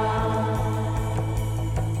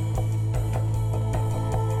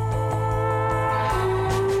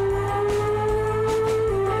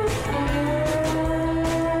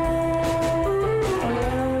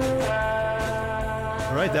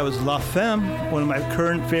 All right, that was La Femme, one of my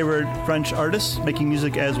current favorite French artists, making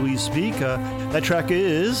music as we speak. That track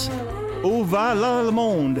is Où va le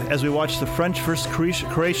monde, as we watch the French versus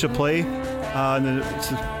Croatia play.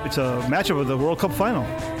 It's a matchup of the World Cup final.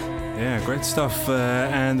 Yeah, great stuff.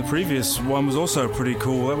 And the previous one was also pretty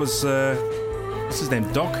cool. That was, what's his name,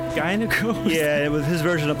 Doc Gyneco? Yeah, it was his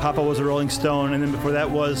version of Papa Was a Rolling Stone, and then before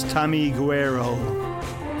that was Tommy Guerrero.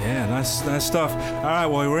 Yeah, nice stuff. All right,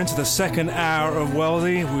 well, we're into the second hour of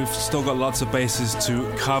Worldy. We've still got lots of bases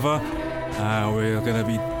to cover. We're going to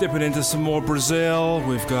be dipping into some more Brazil.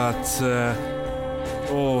 We've got some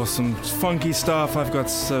funky stuff. I've got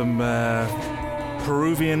some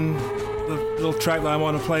Peruvian little track that I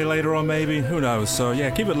want to play later on, maybe. Who knows? So yeah,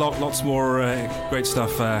 keep it locked. Lots more great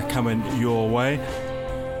stuff coming your way.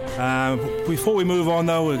 Before we move on,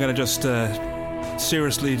 though, we're going to just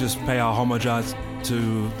seriously just pay our homage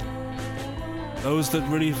to those that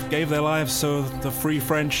really gave their lives so the free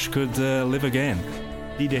French could live again.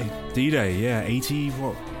 D-Day. D-Day, yeah, 8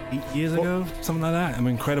 years ago? Something like that. I mean,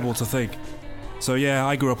 incredible to think. So yeah,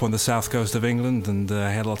 I grew up on the south coast of England, and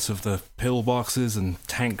I had lots of the pillboxes and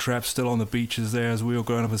tank traps still on the beaches there as we were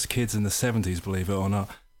growing up as kids in the 70s, believe it or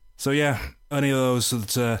not. So yeah, any of those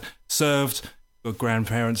that served, got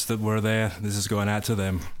grandparents that were there, this is going out to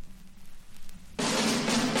them.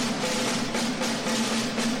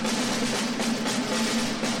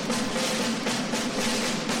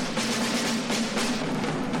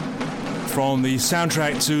 From the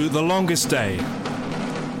soundtrack to The Longest Day.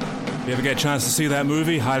 If you ever get a chance to see that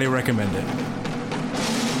movie, highly recommend it.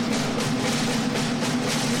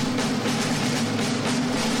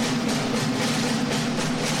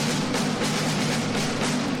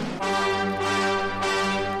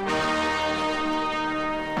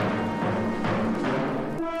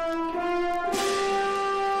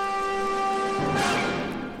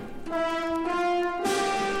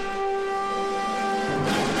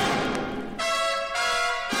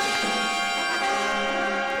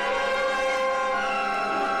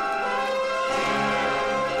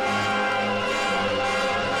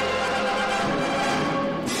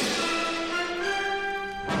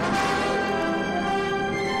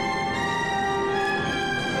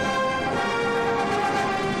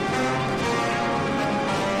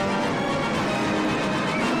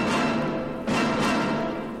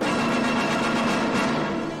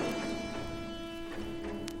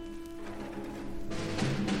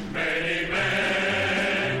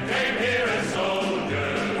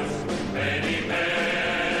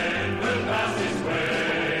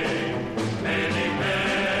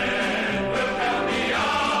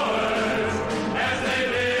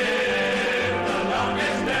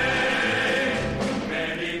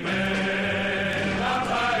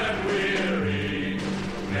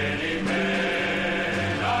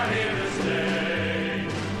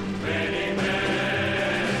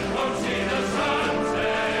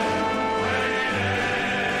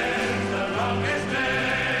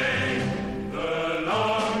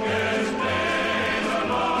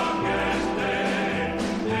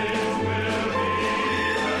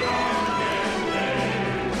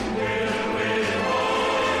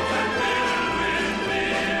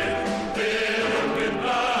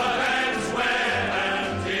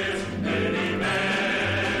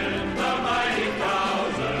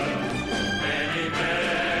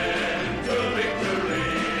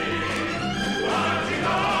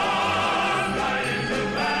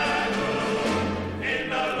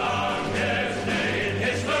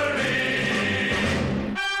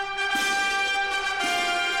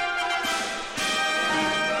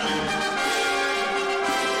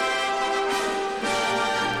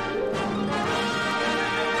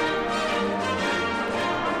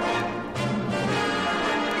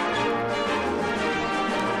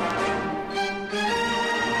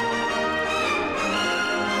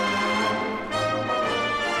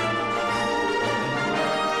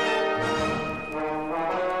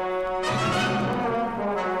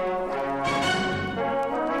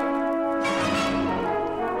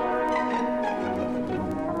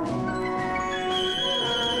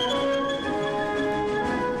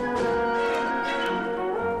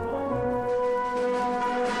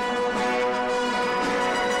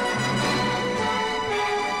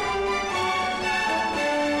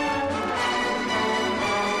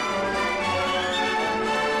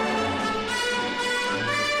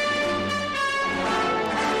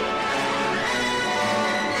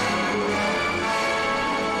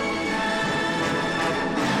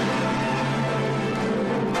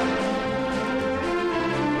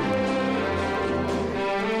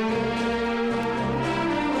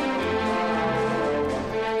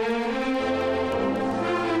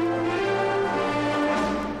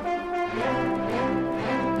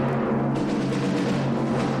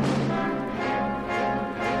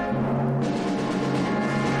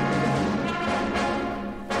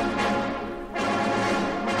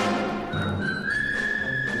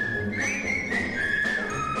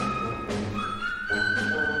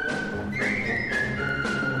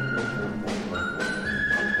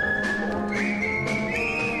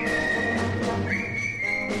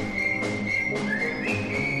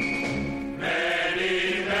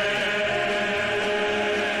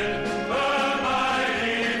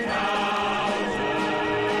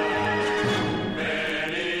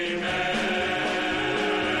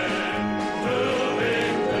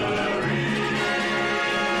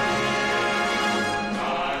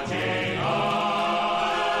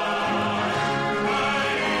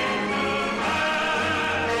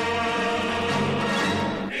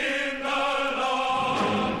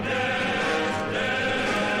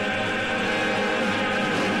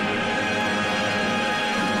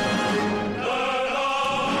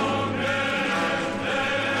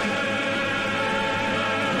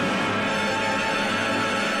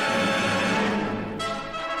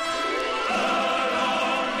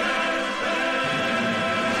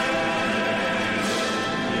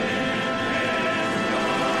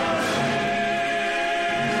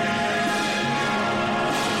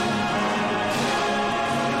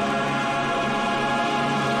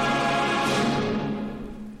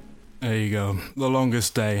 The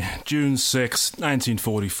Longest Day, June 6,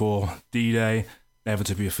 1944, D-Day, never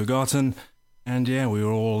to be forgotten. And yeah, we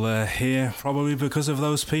were all here probably because of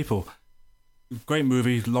those people. Great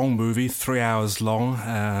movie, long movie, 3 hours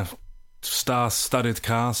long. Star-studded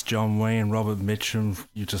cast, John Wayne, Robert Mitchum,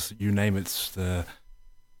 you name it,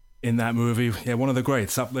 in that movie. Yeah, one of the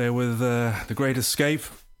greats, up there with The Great Escape,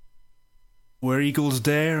 Where Eagles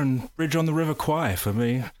Dare, and Bridge on the River Kwai for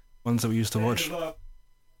me. Ones that we used to watch.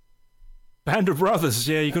 Band of Brothers,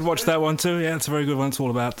 yeah, you could watch that one too. Yeah, it's a very good one. It's all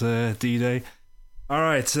about D-Day. All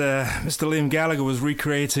right, Mr. Liam Gallagher was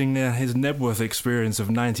recreating his Nebworth experience of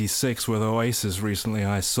 '96 with Oasis recently,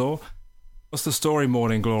 I saw. What's the story,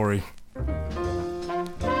 Morning Glory?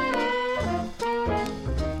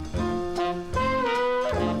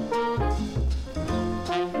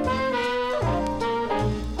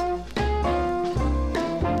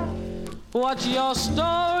 What's your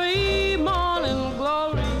story, Morning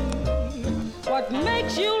Glory? What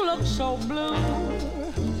makes you look so blue?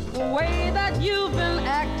 The way that you've been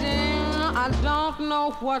acting, I don't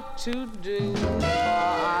know what to do. For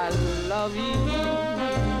I love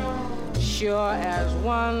you, sure as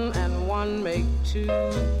one and one make two.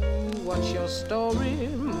 What's your story,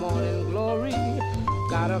 Morning Glory?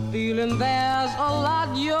 Got a feeling there's a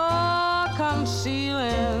lot you're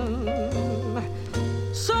concealing.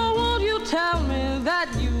 So won't you tell me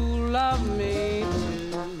that you love me too?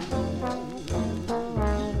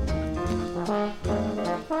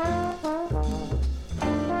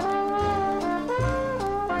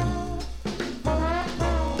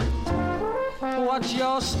 What's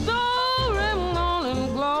your story,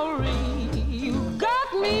 Morning Glory? You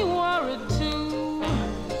got me worried too.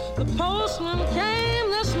 The postman came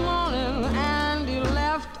this morning and he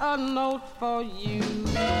left a note for you.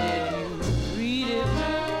 Did you read it?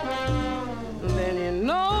 Then you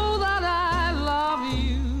know that I love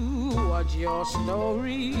you. What's your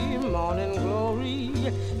story, Morning Glory?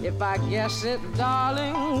 If I guess it,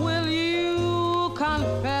 darling, will you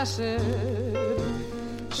confess it?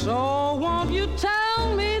 So won't you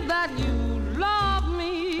tell me that you love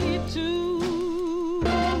me too?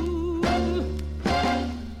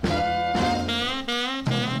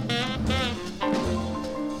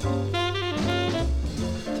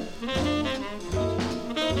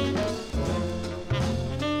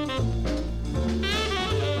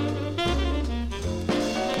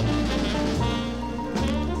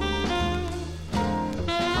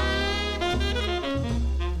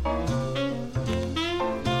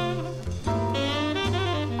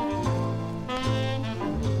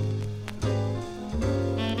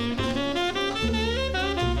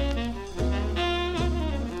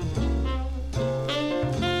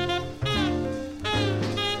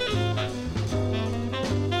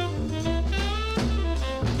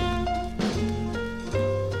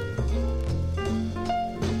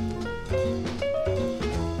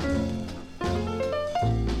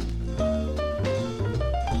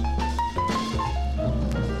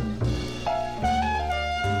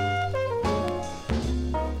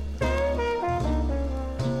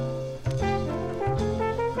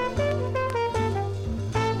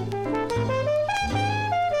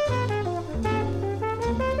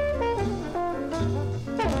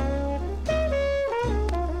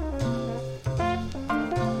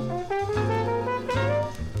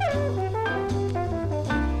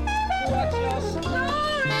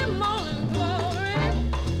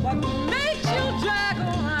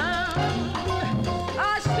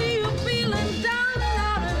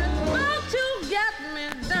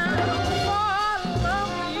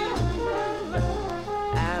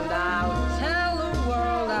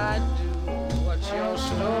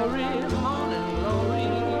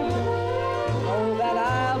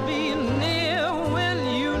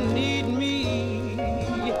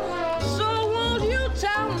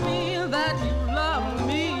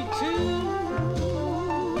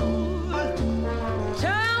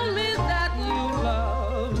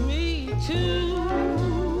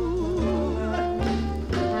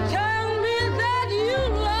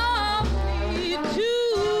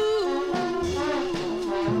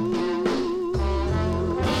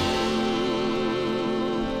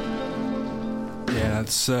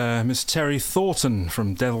 Miss Terry Thornton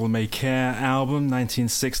from Devil May Care album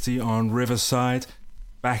 1960 on Riverside,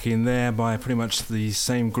 back in there by pretty much the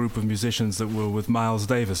same group of musicians that were with Miles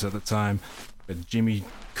Davis at the time, but Jimmy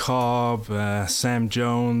Cobb, Sam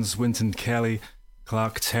Jones, Wynton Kelly,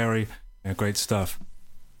 Clark Terry, great stuff.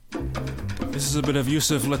 This is a bit of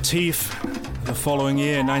Yusuf Lateef, the following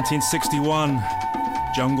year, 1961,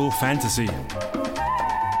 Jungle Fantasy.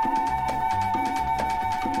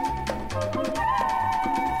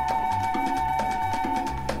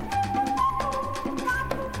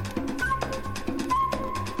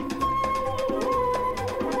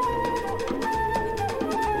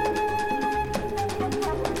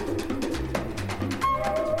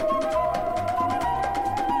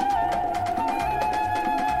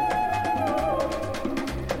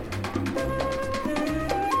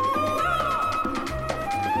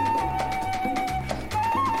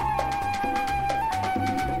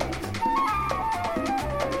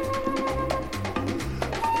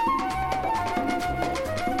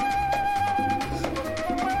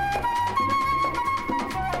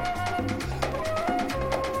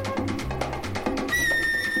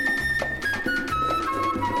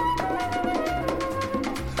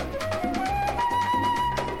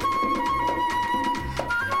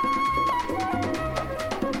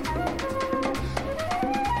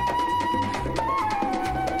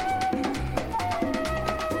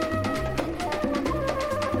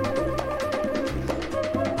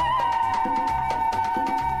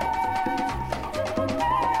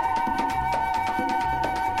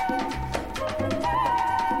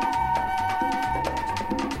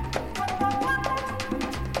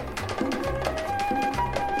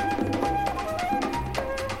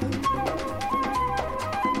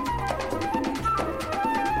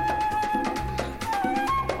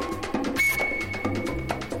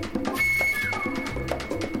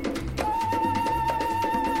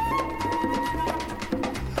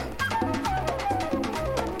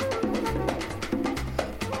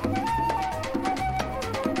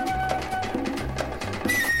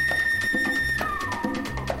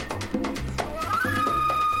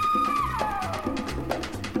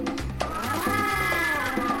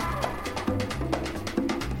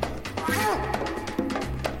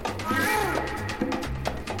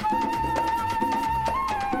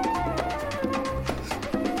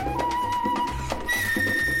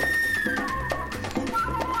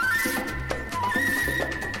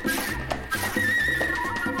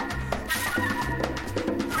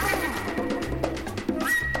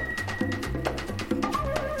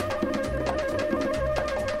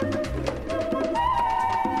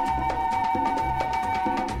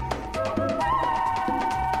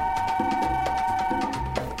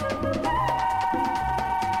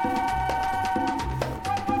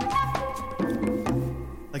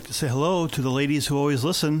 to say hello to the ladies who always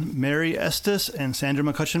listen, Mary Estes and Sandra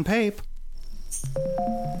McCutcheon-Pape.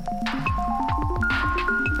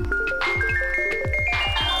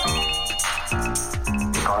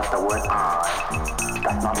 Because the word I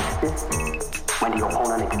does not exist, when the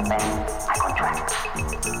opponent expands, I contract.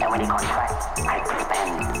 And when he contracts, I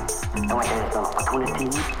expand. And when there is an opportunity,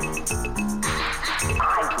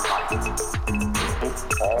 I do not exist. It's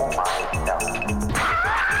all by itself.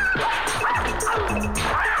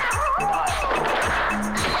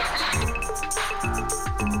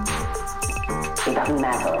 It doesn't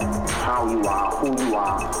matter how you are, who you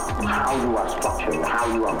are, how you are structured,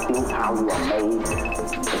 how you are built, how you are made.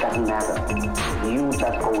 It doesn't matter. You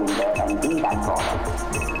just go in there and be that product.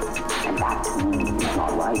 And that to me is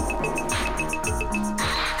not right.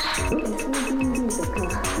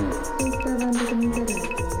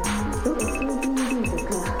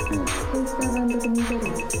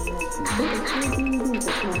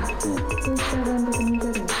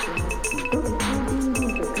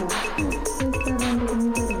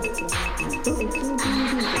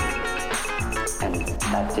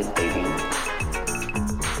 That's it, baby.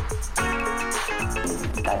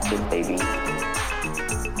 That's it, baby.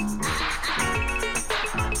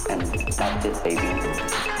 And that's it, baby.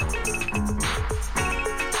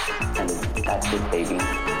 And that's it, baby.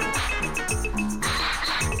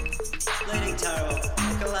 Playing terrible.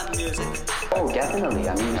 Look at that music. Oh, definitely.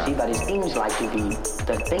 I mean, you see, but it seems like to be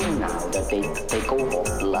the thing now that they go for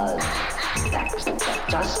blood. Sex,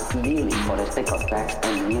 just really for the sake of sex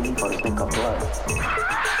and really for the sake of blood.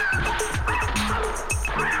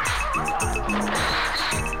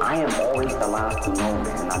 I am always the last to know,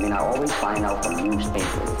 man. I mean, I always find out from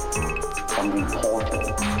newspapers, from reporters,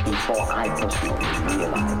 before I personally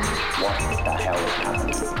realize what the hell is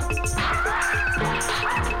happening.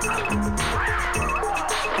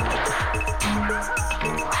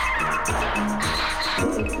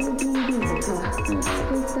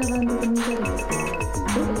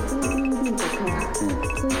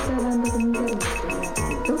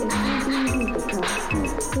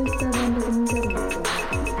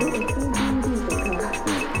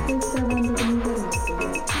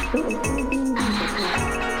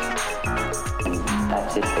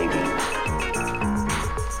 That's it, baby.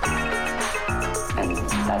 And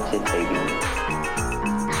that's it, baby.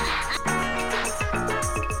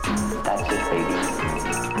 That's it, baby.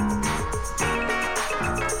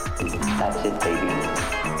 That's it, baby.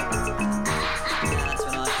 That's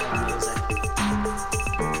when I play music.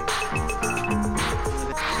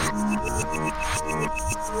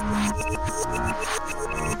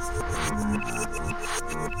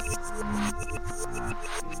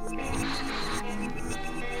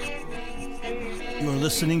 You're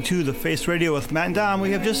listening to The Face Radio with Matt and Dom.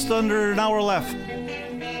 We have just under an hour left.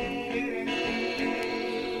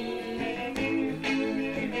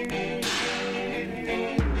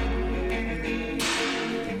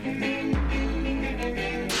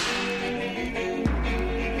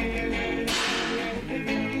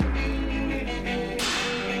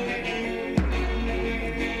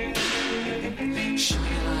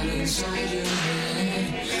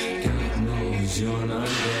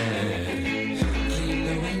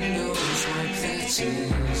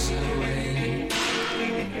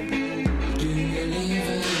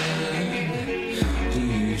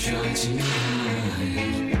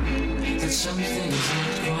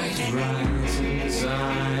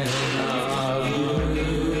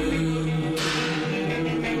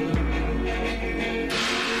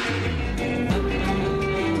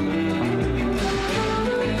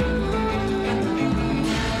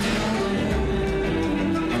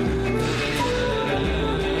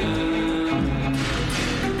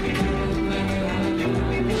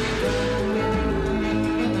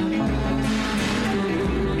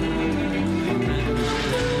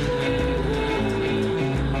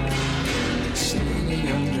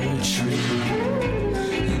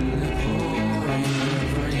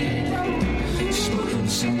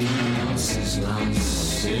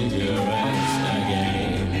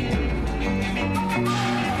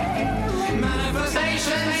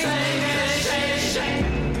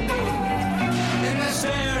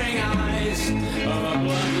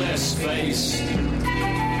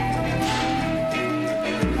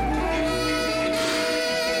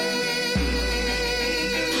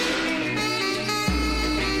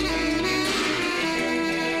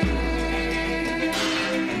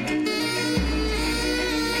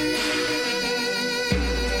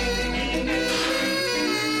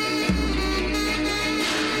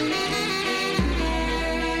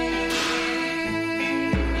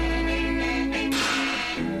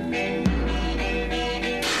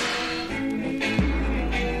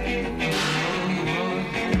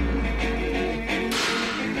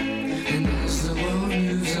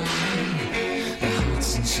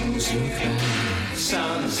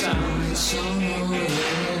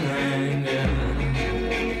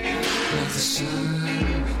 Like the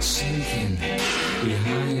sun sinking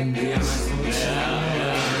behind the Eiffel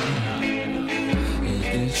Tower. It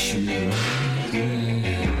gets you right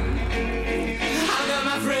there. I've got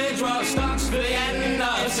my fridge well stocked for the end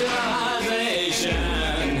of civilization.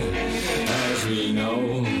 As we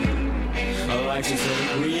know, I like to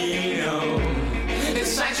think we know.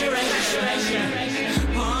 It's saturation.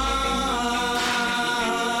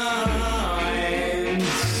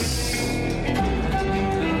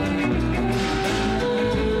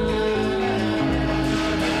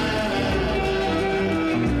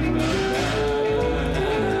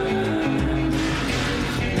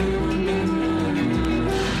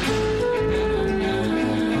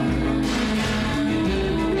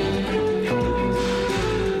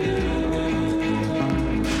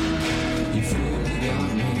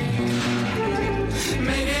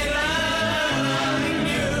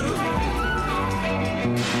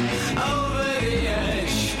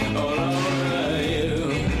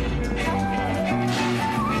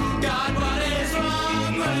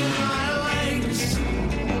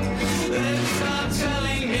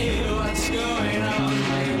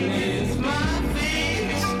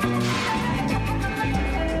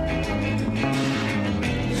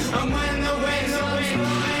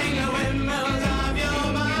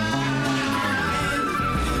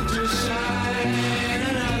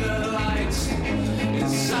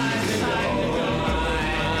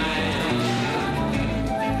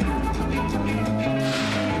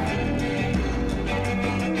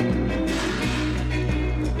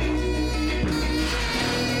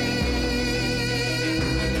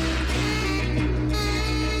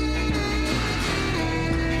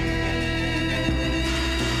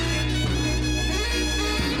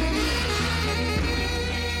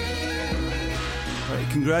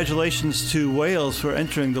 Congratulations to Wales for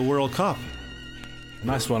entering the World Cup.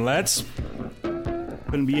 Nice one, lads.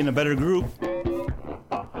 Couldn't be in a better group.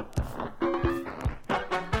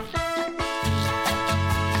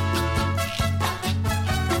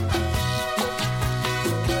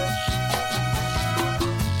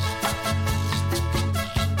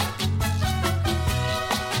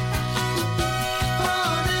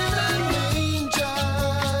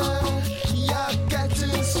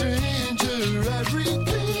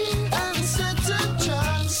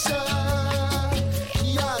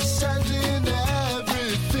 You're sending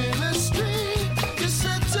everything astray.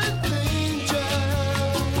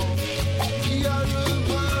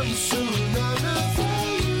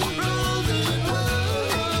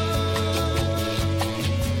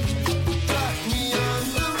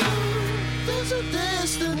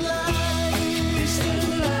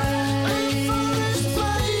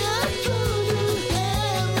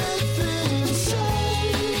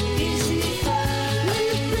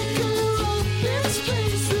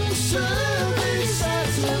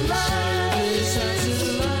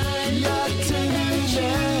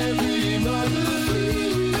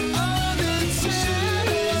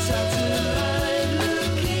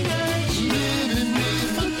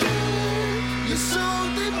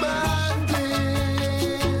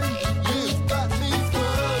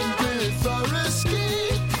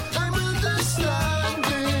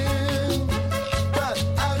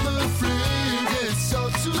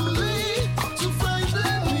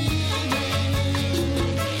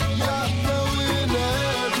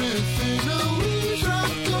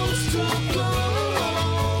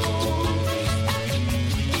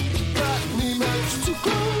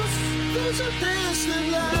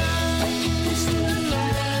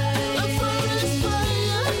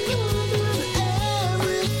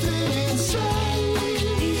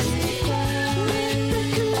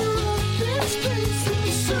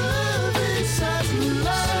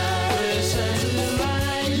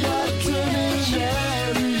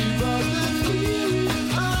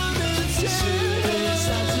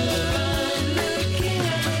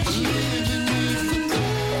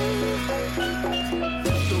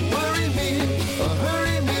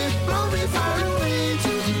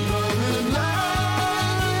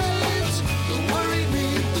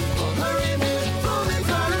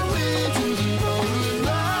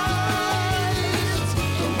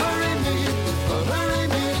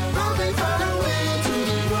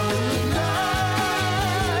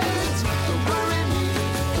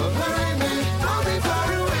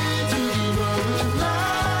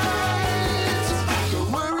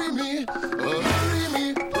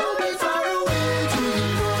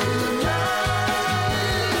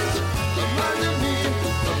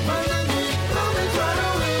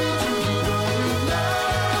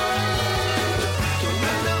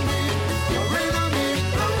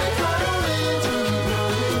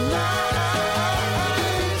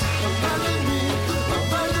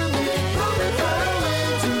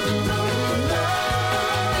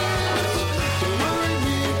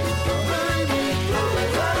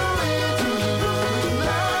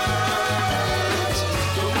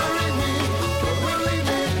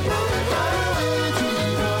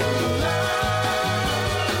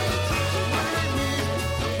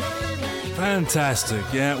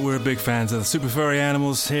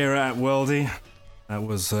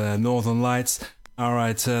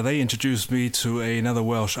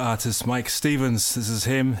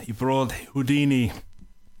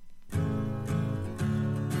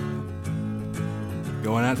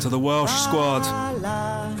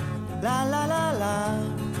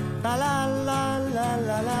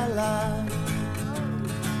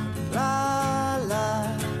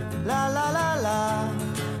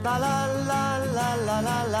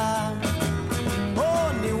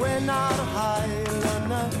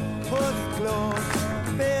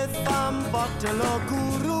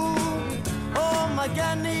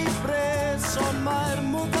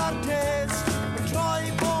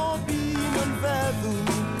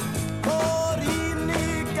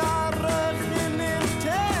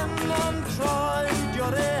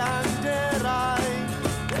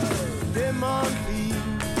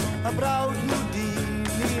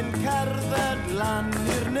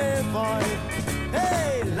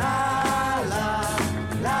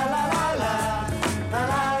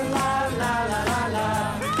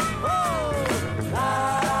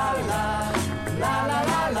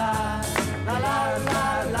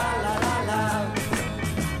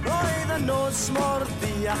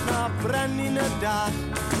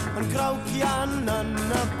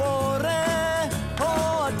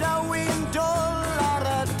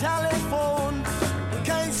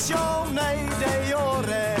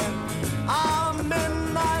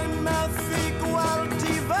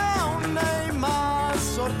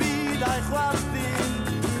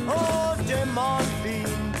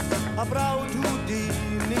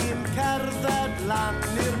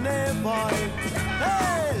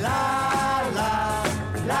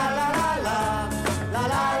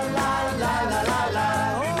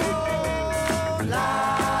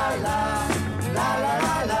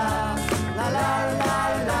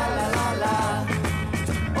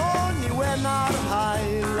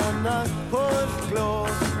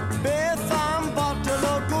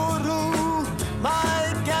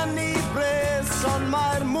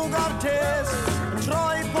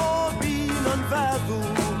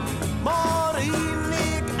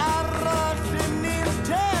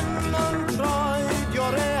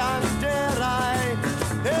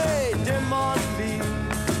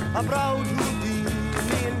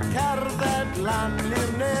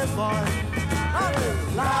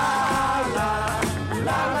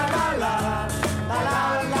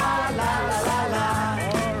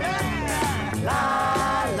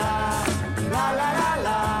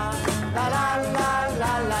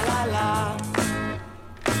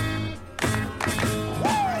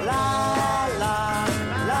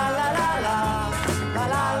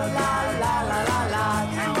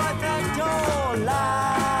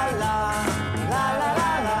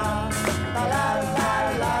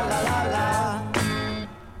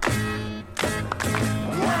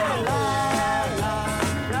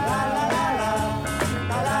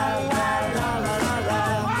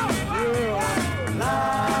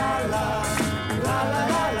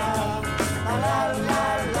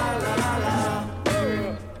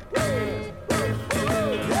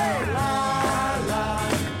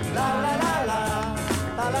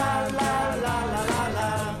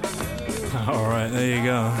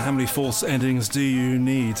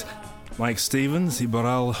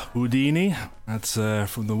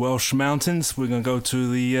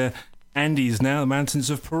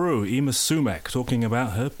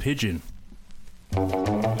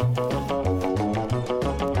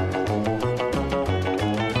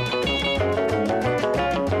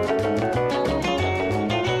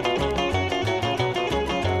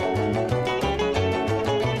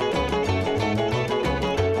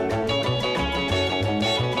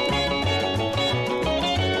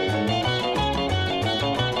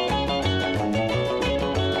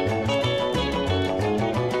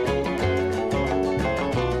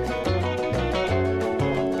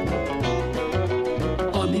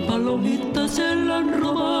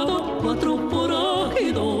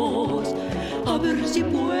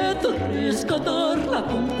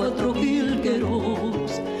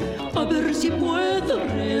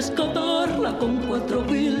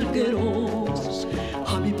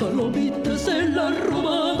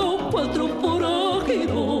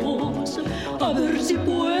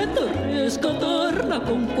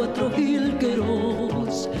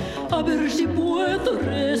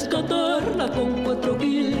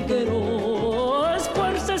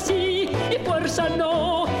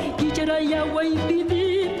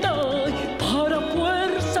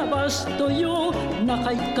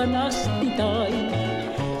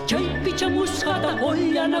 pichamusjata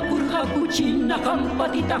pollana kurja kuchina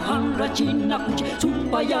kampatita hanra china kuch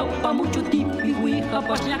supaya pamucho tipi huija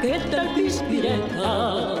pasñaqueta el pispireta.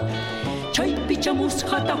 Chay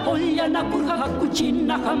pichamusjata pollana kurja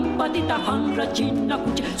kuchina kampatita hanra china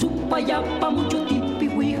kuch supaya pamucho tipi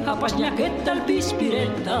huija pasñaqueta el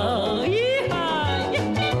pispireta.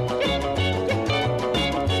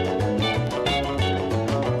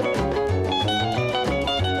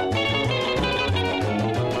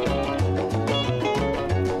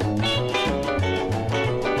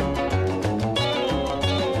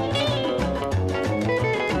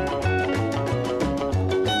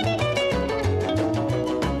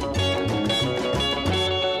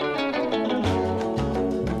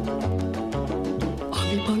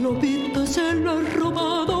 Palomita se la han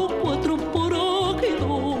robado 4 por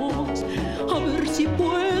ágidos. A ver si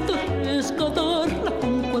puedo rescatarla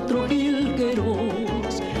con 4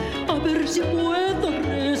 jilgueros. A ver si puedo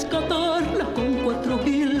rescatarla con 4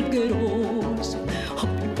 jilgueros. A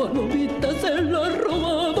mi palomita se la han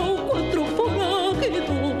robado 4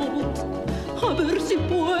 forajidos. A ver si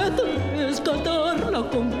puedo rescatarla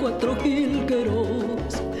con 4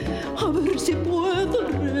 jilgueros. A ver si puedo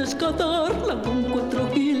rescatarla con 4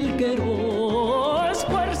 jilgueros.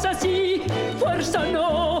 Fuerza sí, fuerza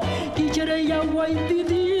no, quiere y agua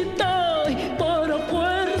infinita. Para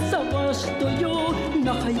fuerza basto yo,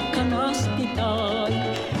 naja y canastita.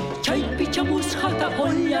 Chay pichamus jata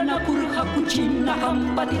pollana kurja kuchina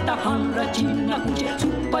hampatita hanra china kuche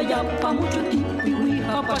supayapa mucho tipi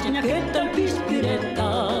huija pasñaqueta el pispireta.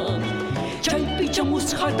 Chay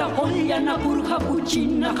pichamus jata pollana kurja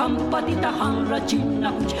kuchina hampatita hanra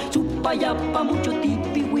china kuch supayapa mucho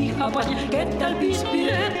tipi huija pasñaqueta el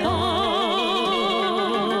pispireta.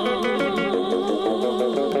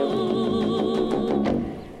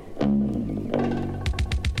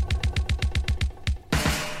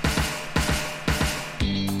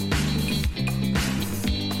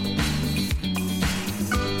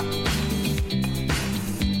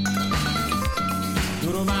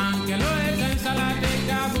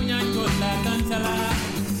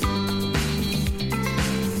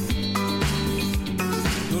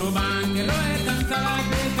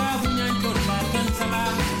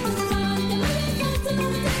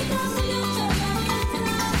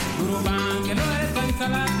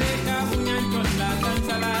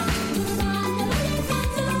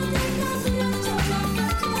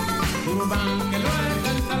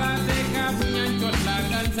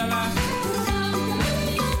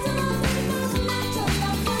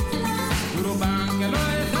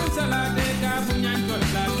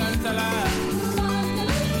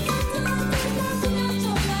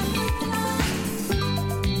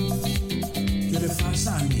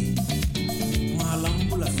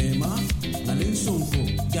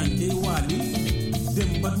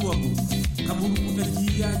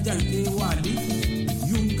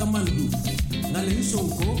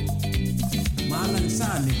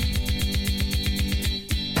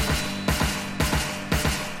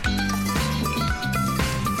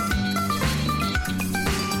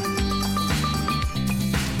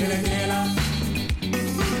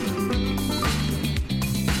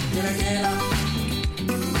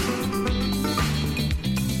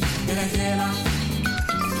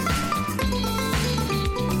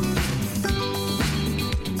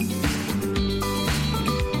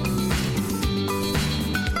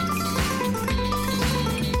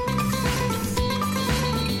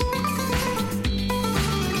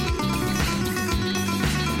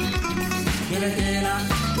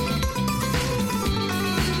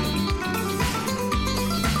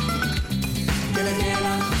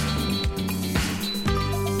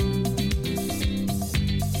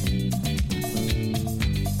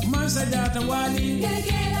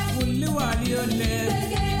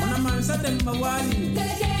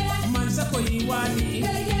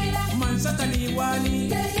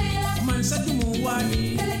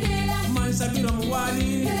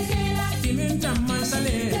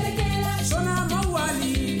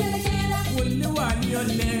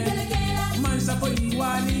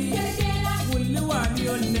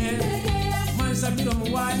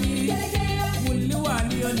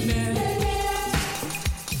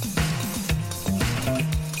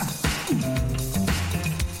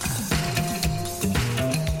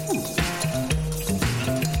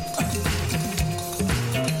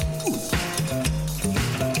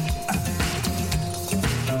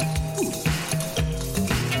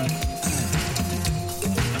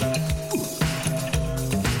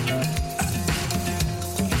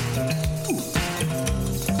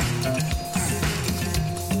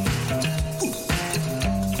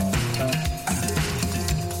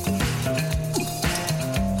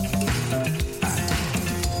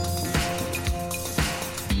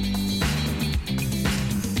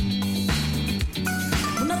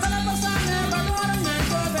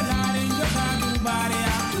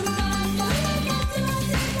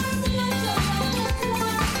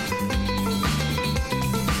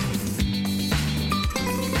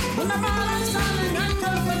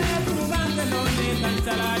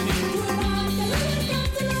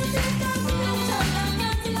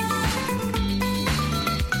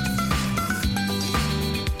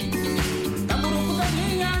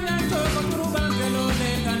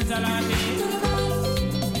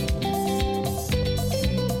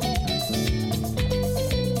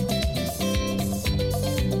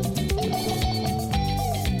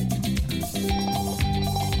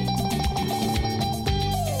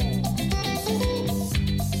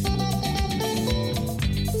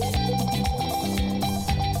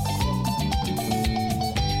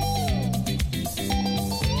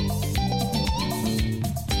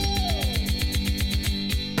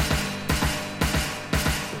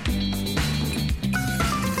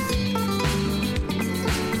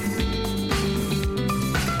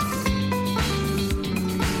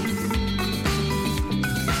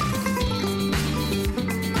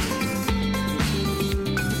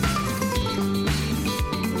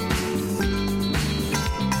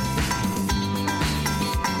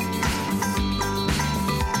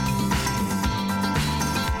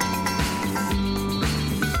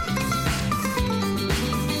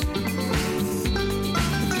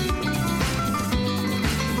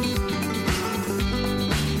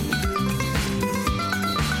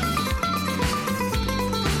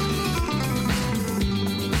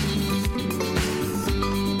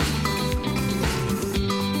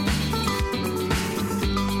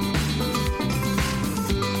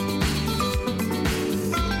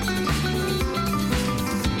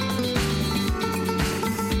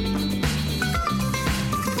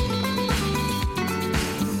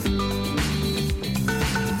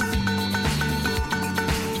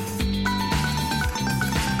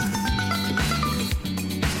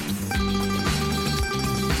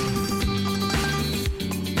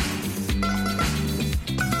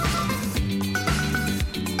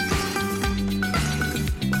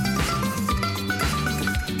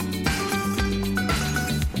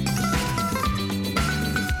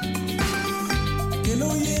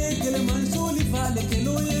 fale que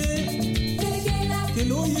lo ye. Que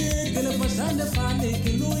lo ye, que le pasane fale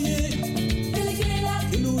que lo ye.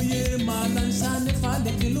 Que lo ye, malansane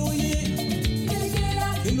fale que lo ye.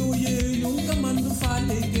 Que lo ye, nunca mando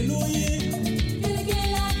fale que lo ye.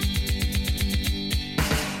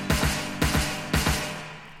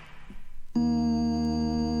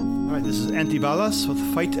 All right, this is Antibalas with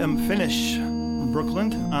Fight and Finish from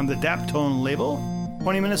Brooklyn on the Daptone label.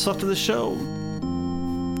 20 minutes left of the show.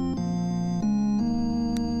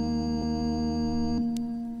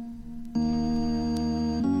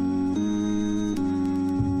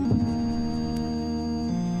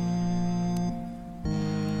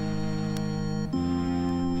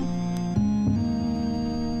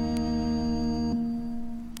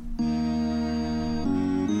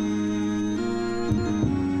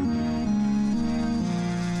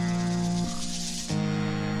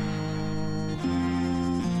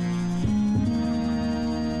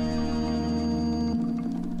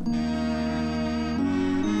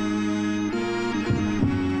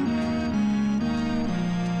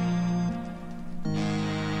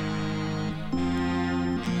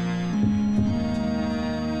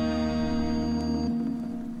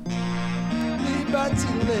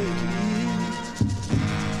 Liberty lady,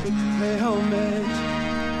 pay homage.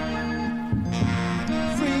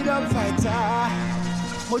 Freedom fighter,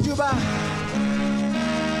 Mojuba,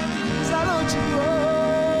 salute you.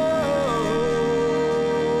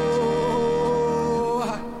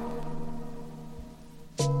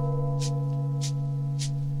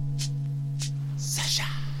 Sasha,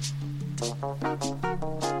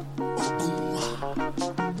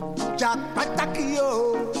 Jack Patakio.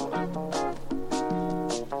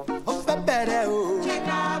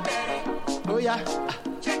 Oh yeah.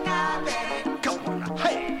 Check out Betty. Come on.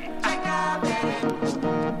 Hey. Check out Betty.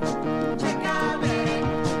 Check out Betty.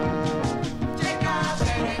 Check out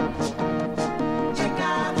Betty. Check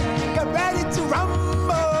out Betty. Get ready to rumble.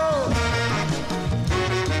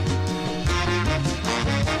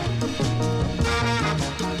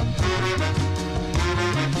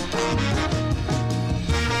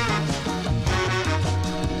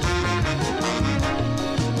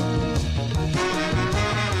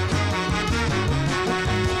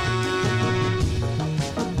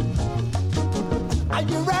 Are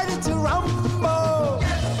you ready to rumble?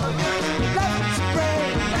 Yes, oh yes. Let's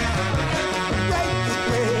spring. Yes, oh yes. Let's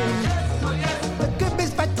spring. Yes, oh yes. The good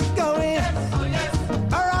is back to going. Yes, oh yes.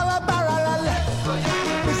 Barala. Yes, oh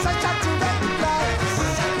yes. We such a to recognize.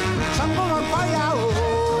 Some on fire. Oh.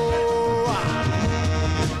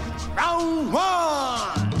 Round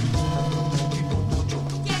one.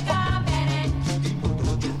 Check out Betty.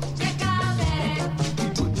 Check out Betty.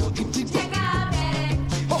 Check out Betty.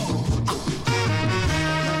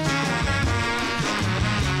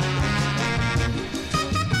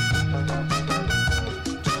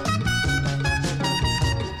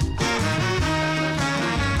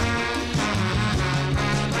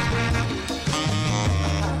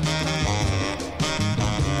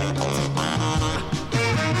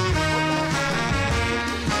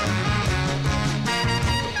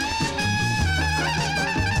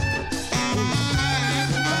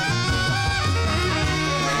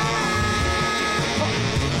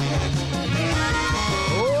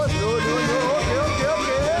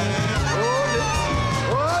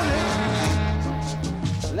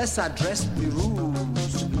 Let's address the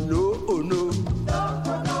rules. No,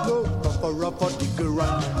 for digger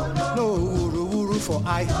no uru for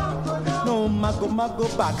I, no mago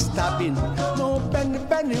backstabbing, no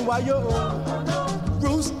penny wayo.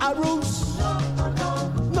 Rules are rules,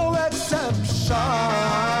 no exception.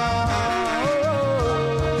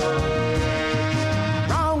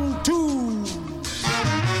 Round two.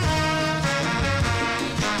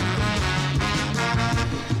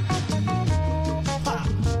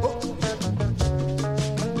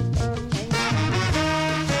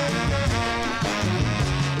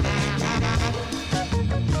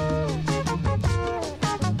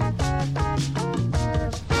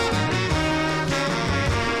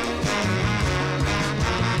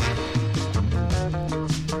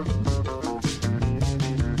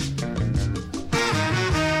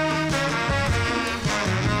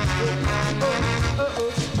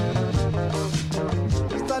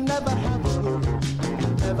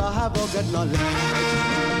 Never have a good knowledge.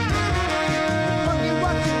 When you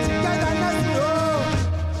work it together, let's go.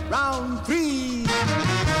 Round three.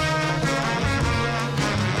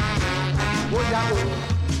 Oh yeah, oh.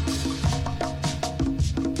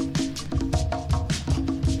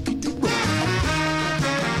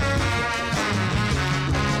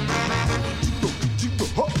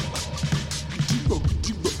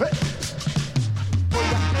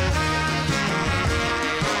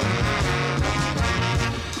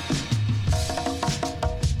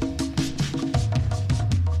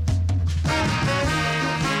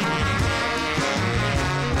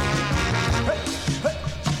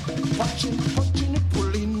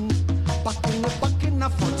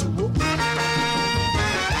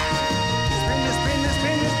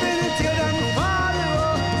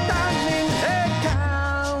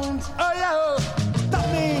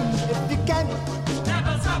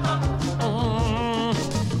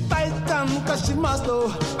 must know.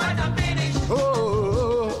 Fight to finish.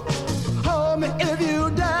 Oh, hold me if you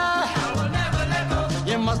die. I will never let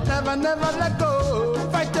go. You must never, never let go.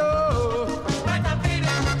 Fight to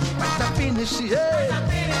finish, yeah.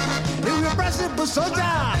 If you're principal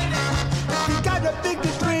soldier, you got a big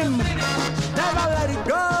dream. Never let it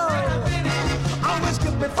go. Always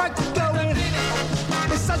keep the fight going.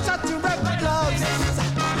 It's such a direct gloves.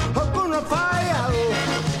 Open a fire.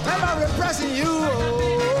 Never repressing you.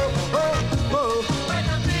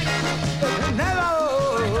 Never,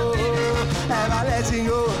 never letting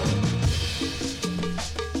go.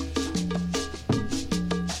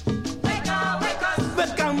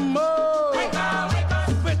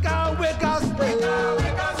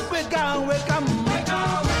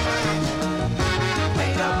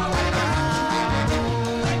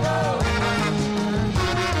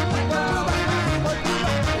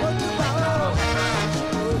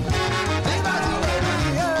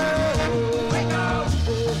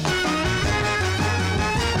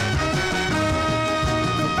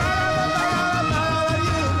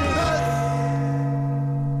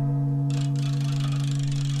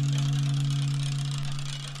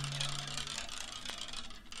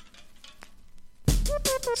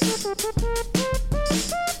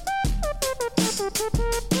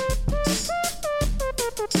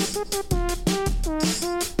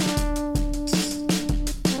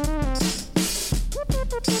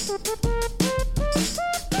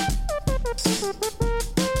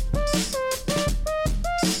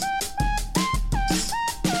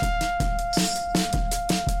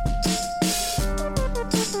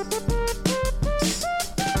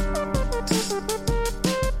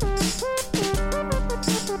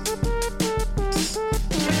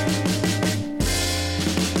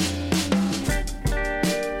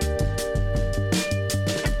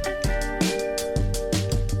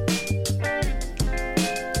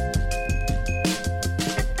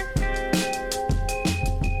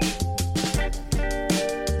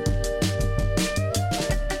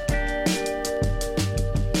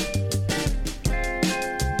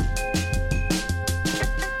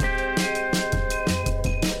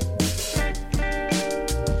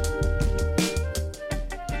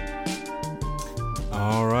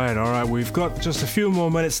 We've got just a few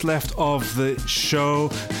more minutes left of the show.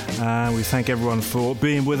 We thank everyone for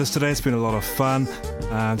being with us today. It's been a lot of fun.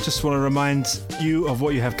 Just want to remind you of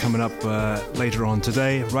what you have coming up later on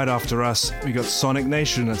today. Right after us, we got Sonic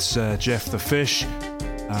Nation. That's Jeff the Fish.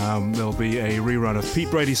 There'll be a rerun of Pete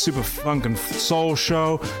Brady's Super Funk and Soul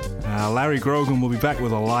Show. Larry Grogan will be back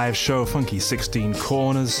with a live show, Funky 16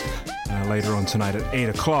 Corners, later on tonight at 8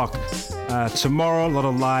 o'clock. Tomorrow, a lot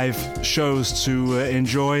of live shows to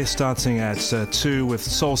enjoy, starting at 2 with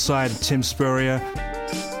Soulside, Tim Spurrier.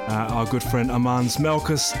 Our good friend Amans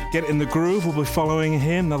Melkus, Get in the Groove, will be following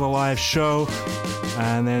him, another live show.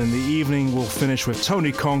 And then in the evening, we'll finish with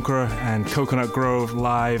Tony Conqueror and Coconut Grove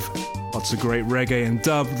live. Lots of great reggae and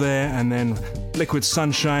dub there. And then Liquid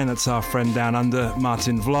Sunshine, that's our friend down under,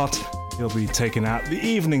 Martin Vlot. He'll be taking out the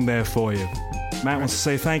evening there for you. Matt wants to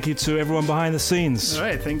say thank you to everyone behind the scenes. All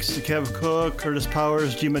right, thanks to Kev Cook, Curtis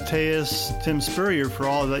Powers, G. Mateus, Tim Spurrier for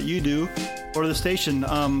all that you do for the station.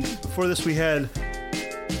 Before this, we had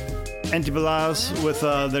Antibalas with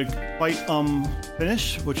their Fight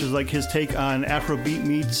Finish, which is like his take on Afrobeat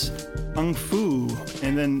meets Kung Fu.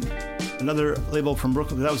 And then another label from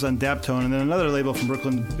Brooklyn, that was on Daptone. And then another label from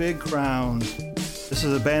Brooklyn, Big Crown. This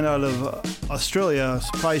is a band out of Australia,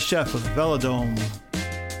 Surprise Chef with Velodrome.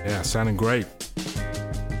 Yeah, sounding great.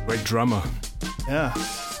 Great drummer. Yeah.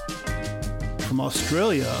 From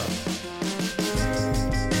Australia.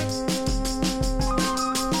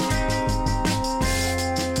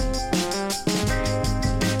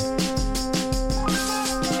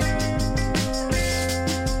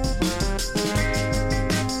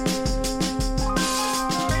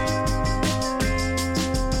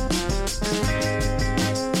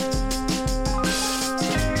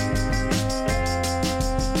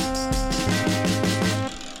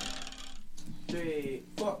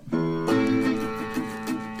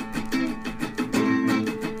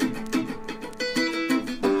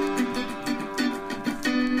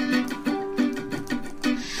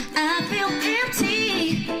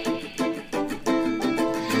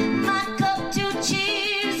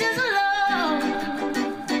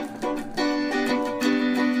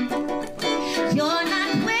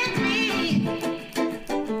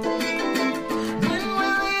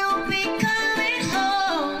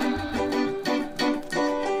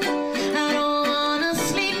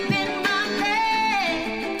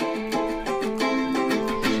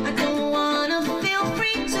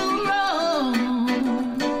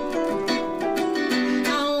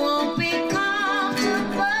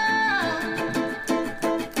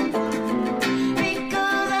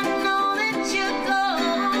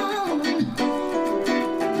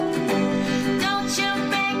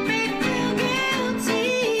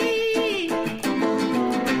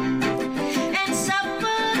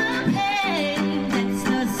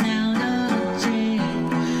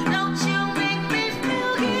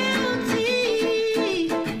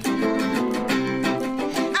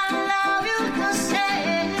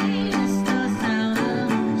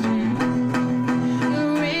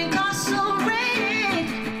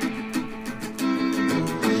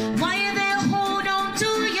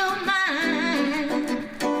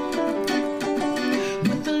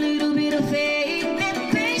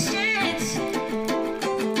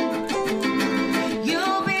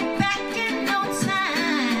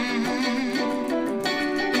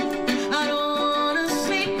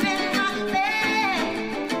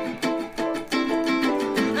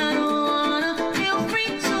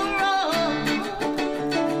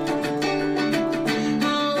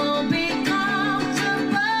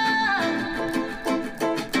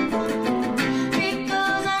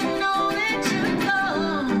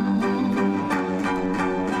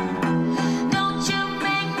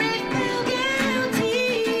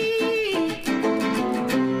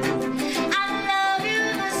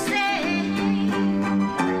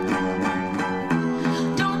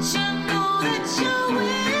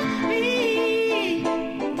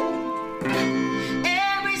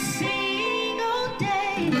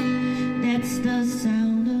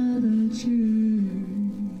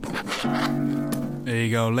 There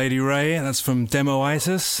you go, Lady Ray. That's from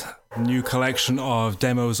Demoitis, new collection of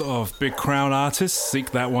demos of Big Crown artists.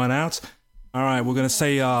 Seek that one out. All right, we're going to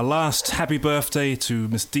say our last happy birthday to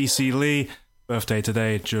Miss DC Lee. Birthday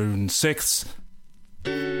today, June 6th.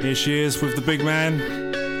 Here she is with the big man.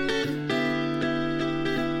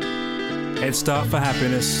 Head Start for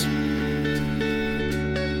Happiness.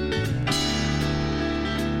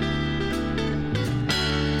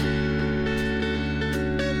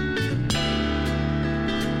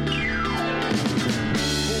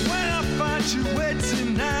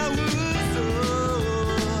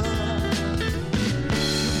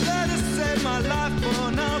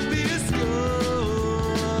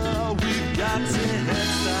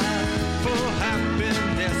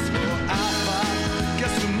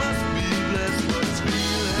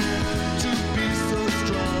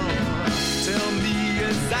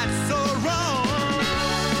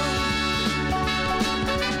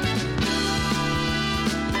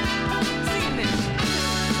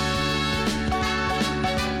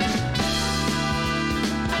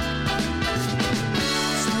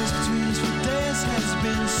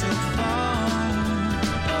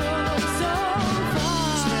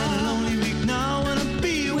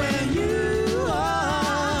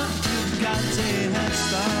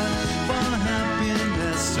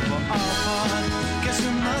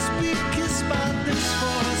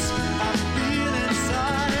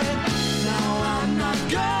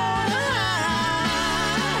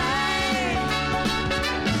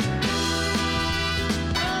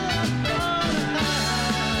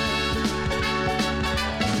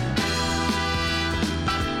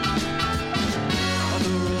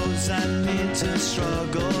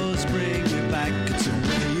 Struggles bring me back to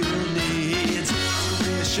where you need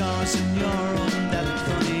reassurance in your own that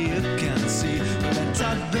funny you can't see, but that's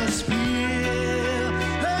atmosphere.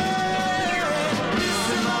 Hey,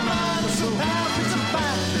 in my mind, I'm so happy to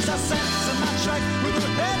find as I sense in my track with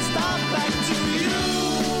your head start back to you.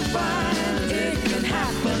 Find it can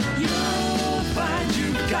happen. You'll find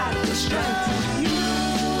you've got the strength. You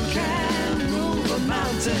can move a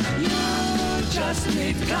mountain. You just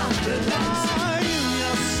need confidence.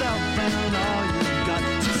 And all you got,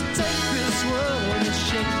 just take this world and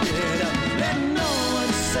shake it up. Let no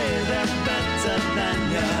one say they're better than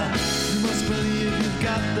you. You must believe you've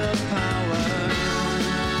got the power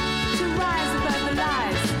to rise above the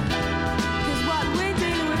lies. 'Cause what we're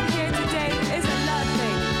dealing with here today is a love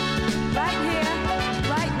thing. Right here,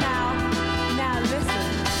 right now. Now listen.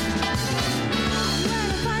 When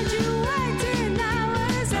I find you waiting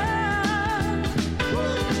hours up.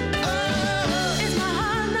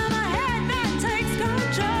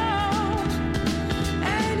 Control,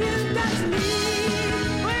 and you've got to leave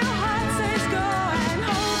where your heart's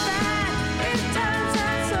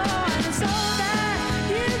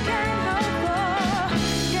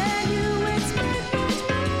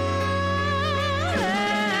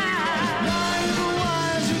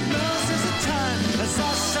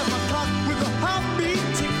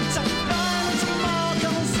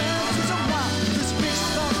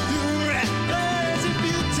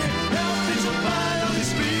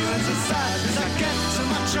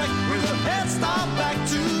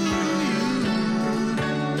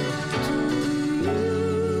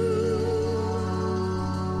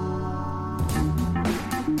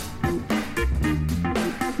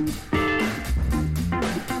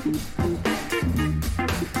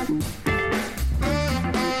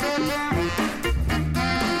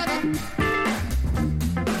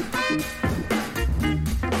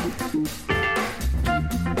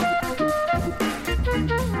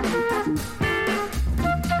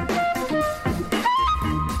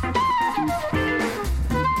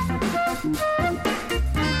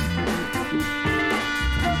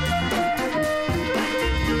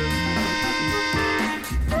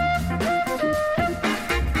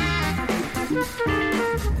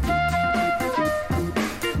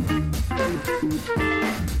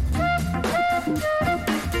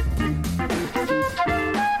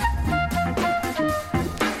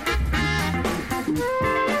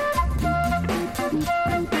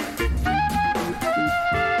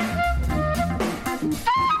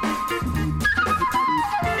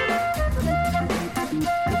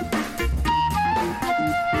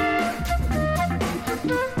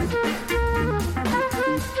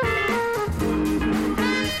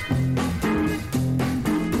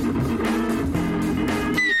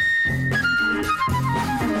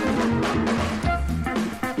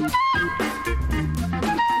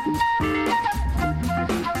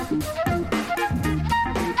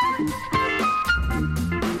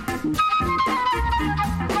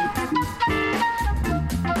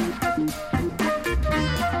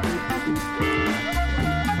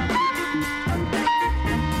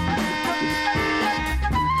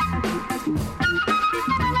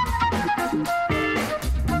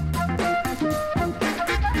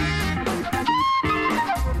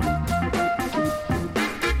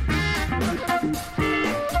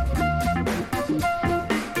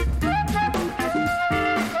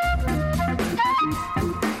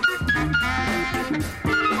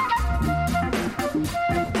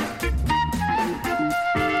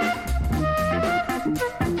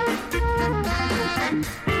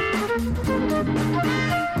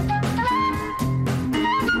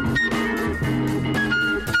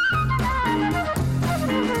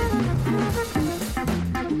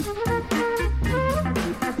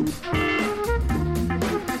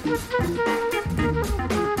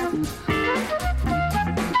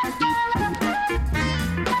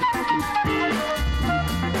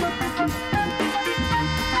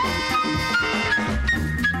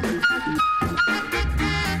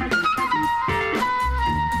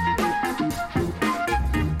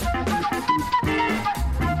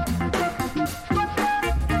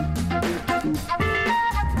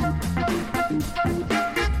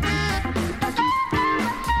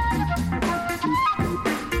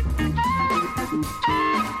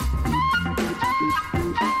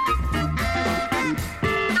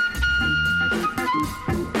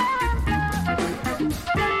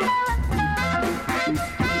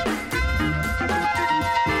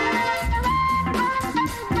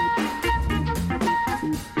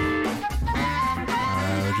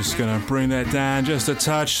Just gonna bring that down just a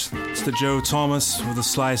touch. It's the Joe Thomas with the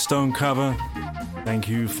Sly Stone cover. Thank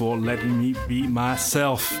you for letting me be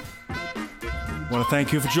myself. I want to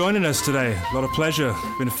thank you for joining us today. A lot of pleasure.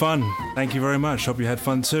 Been fun. Thank you very much. Hope you had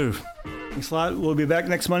fun too. Thanks a lot. We'll be back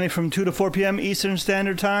next Monday from 2 to 4 p.m. Eastern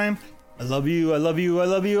Standard Time. I love you, I love you, I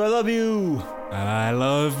love you, I love you. And I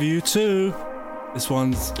love you too. This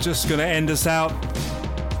one's just gonna end us out.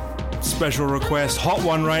 Special request, hot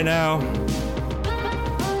one right now.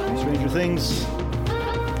 Stranger Things.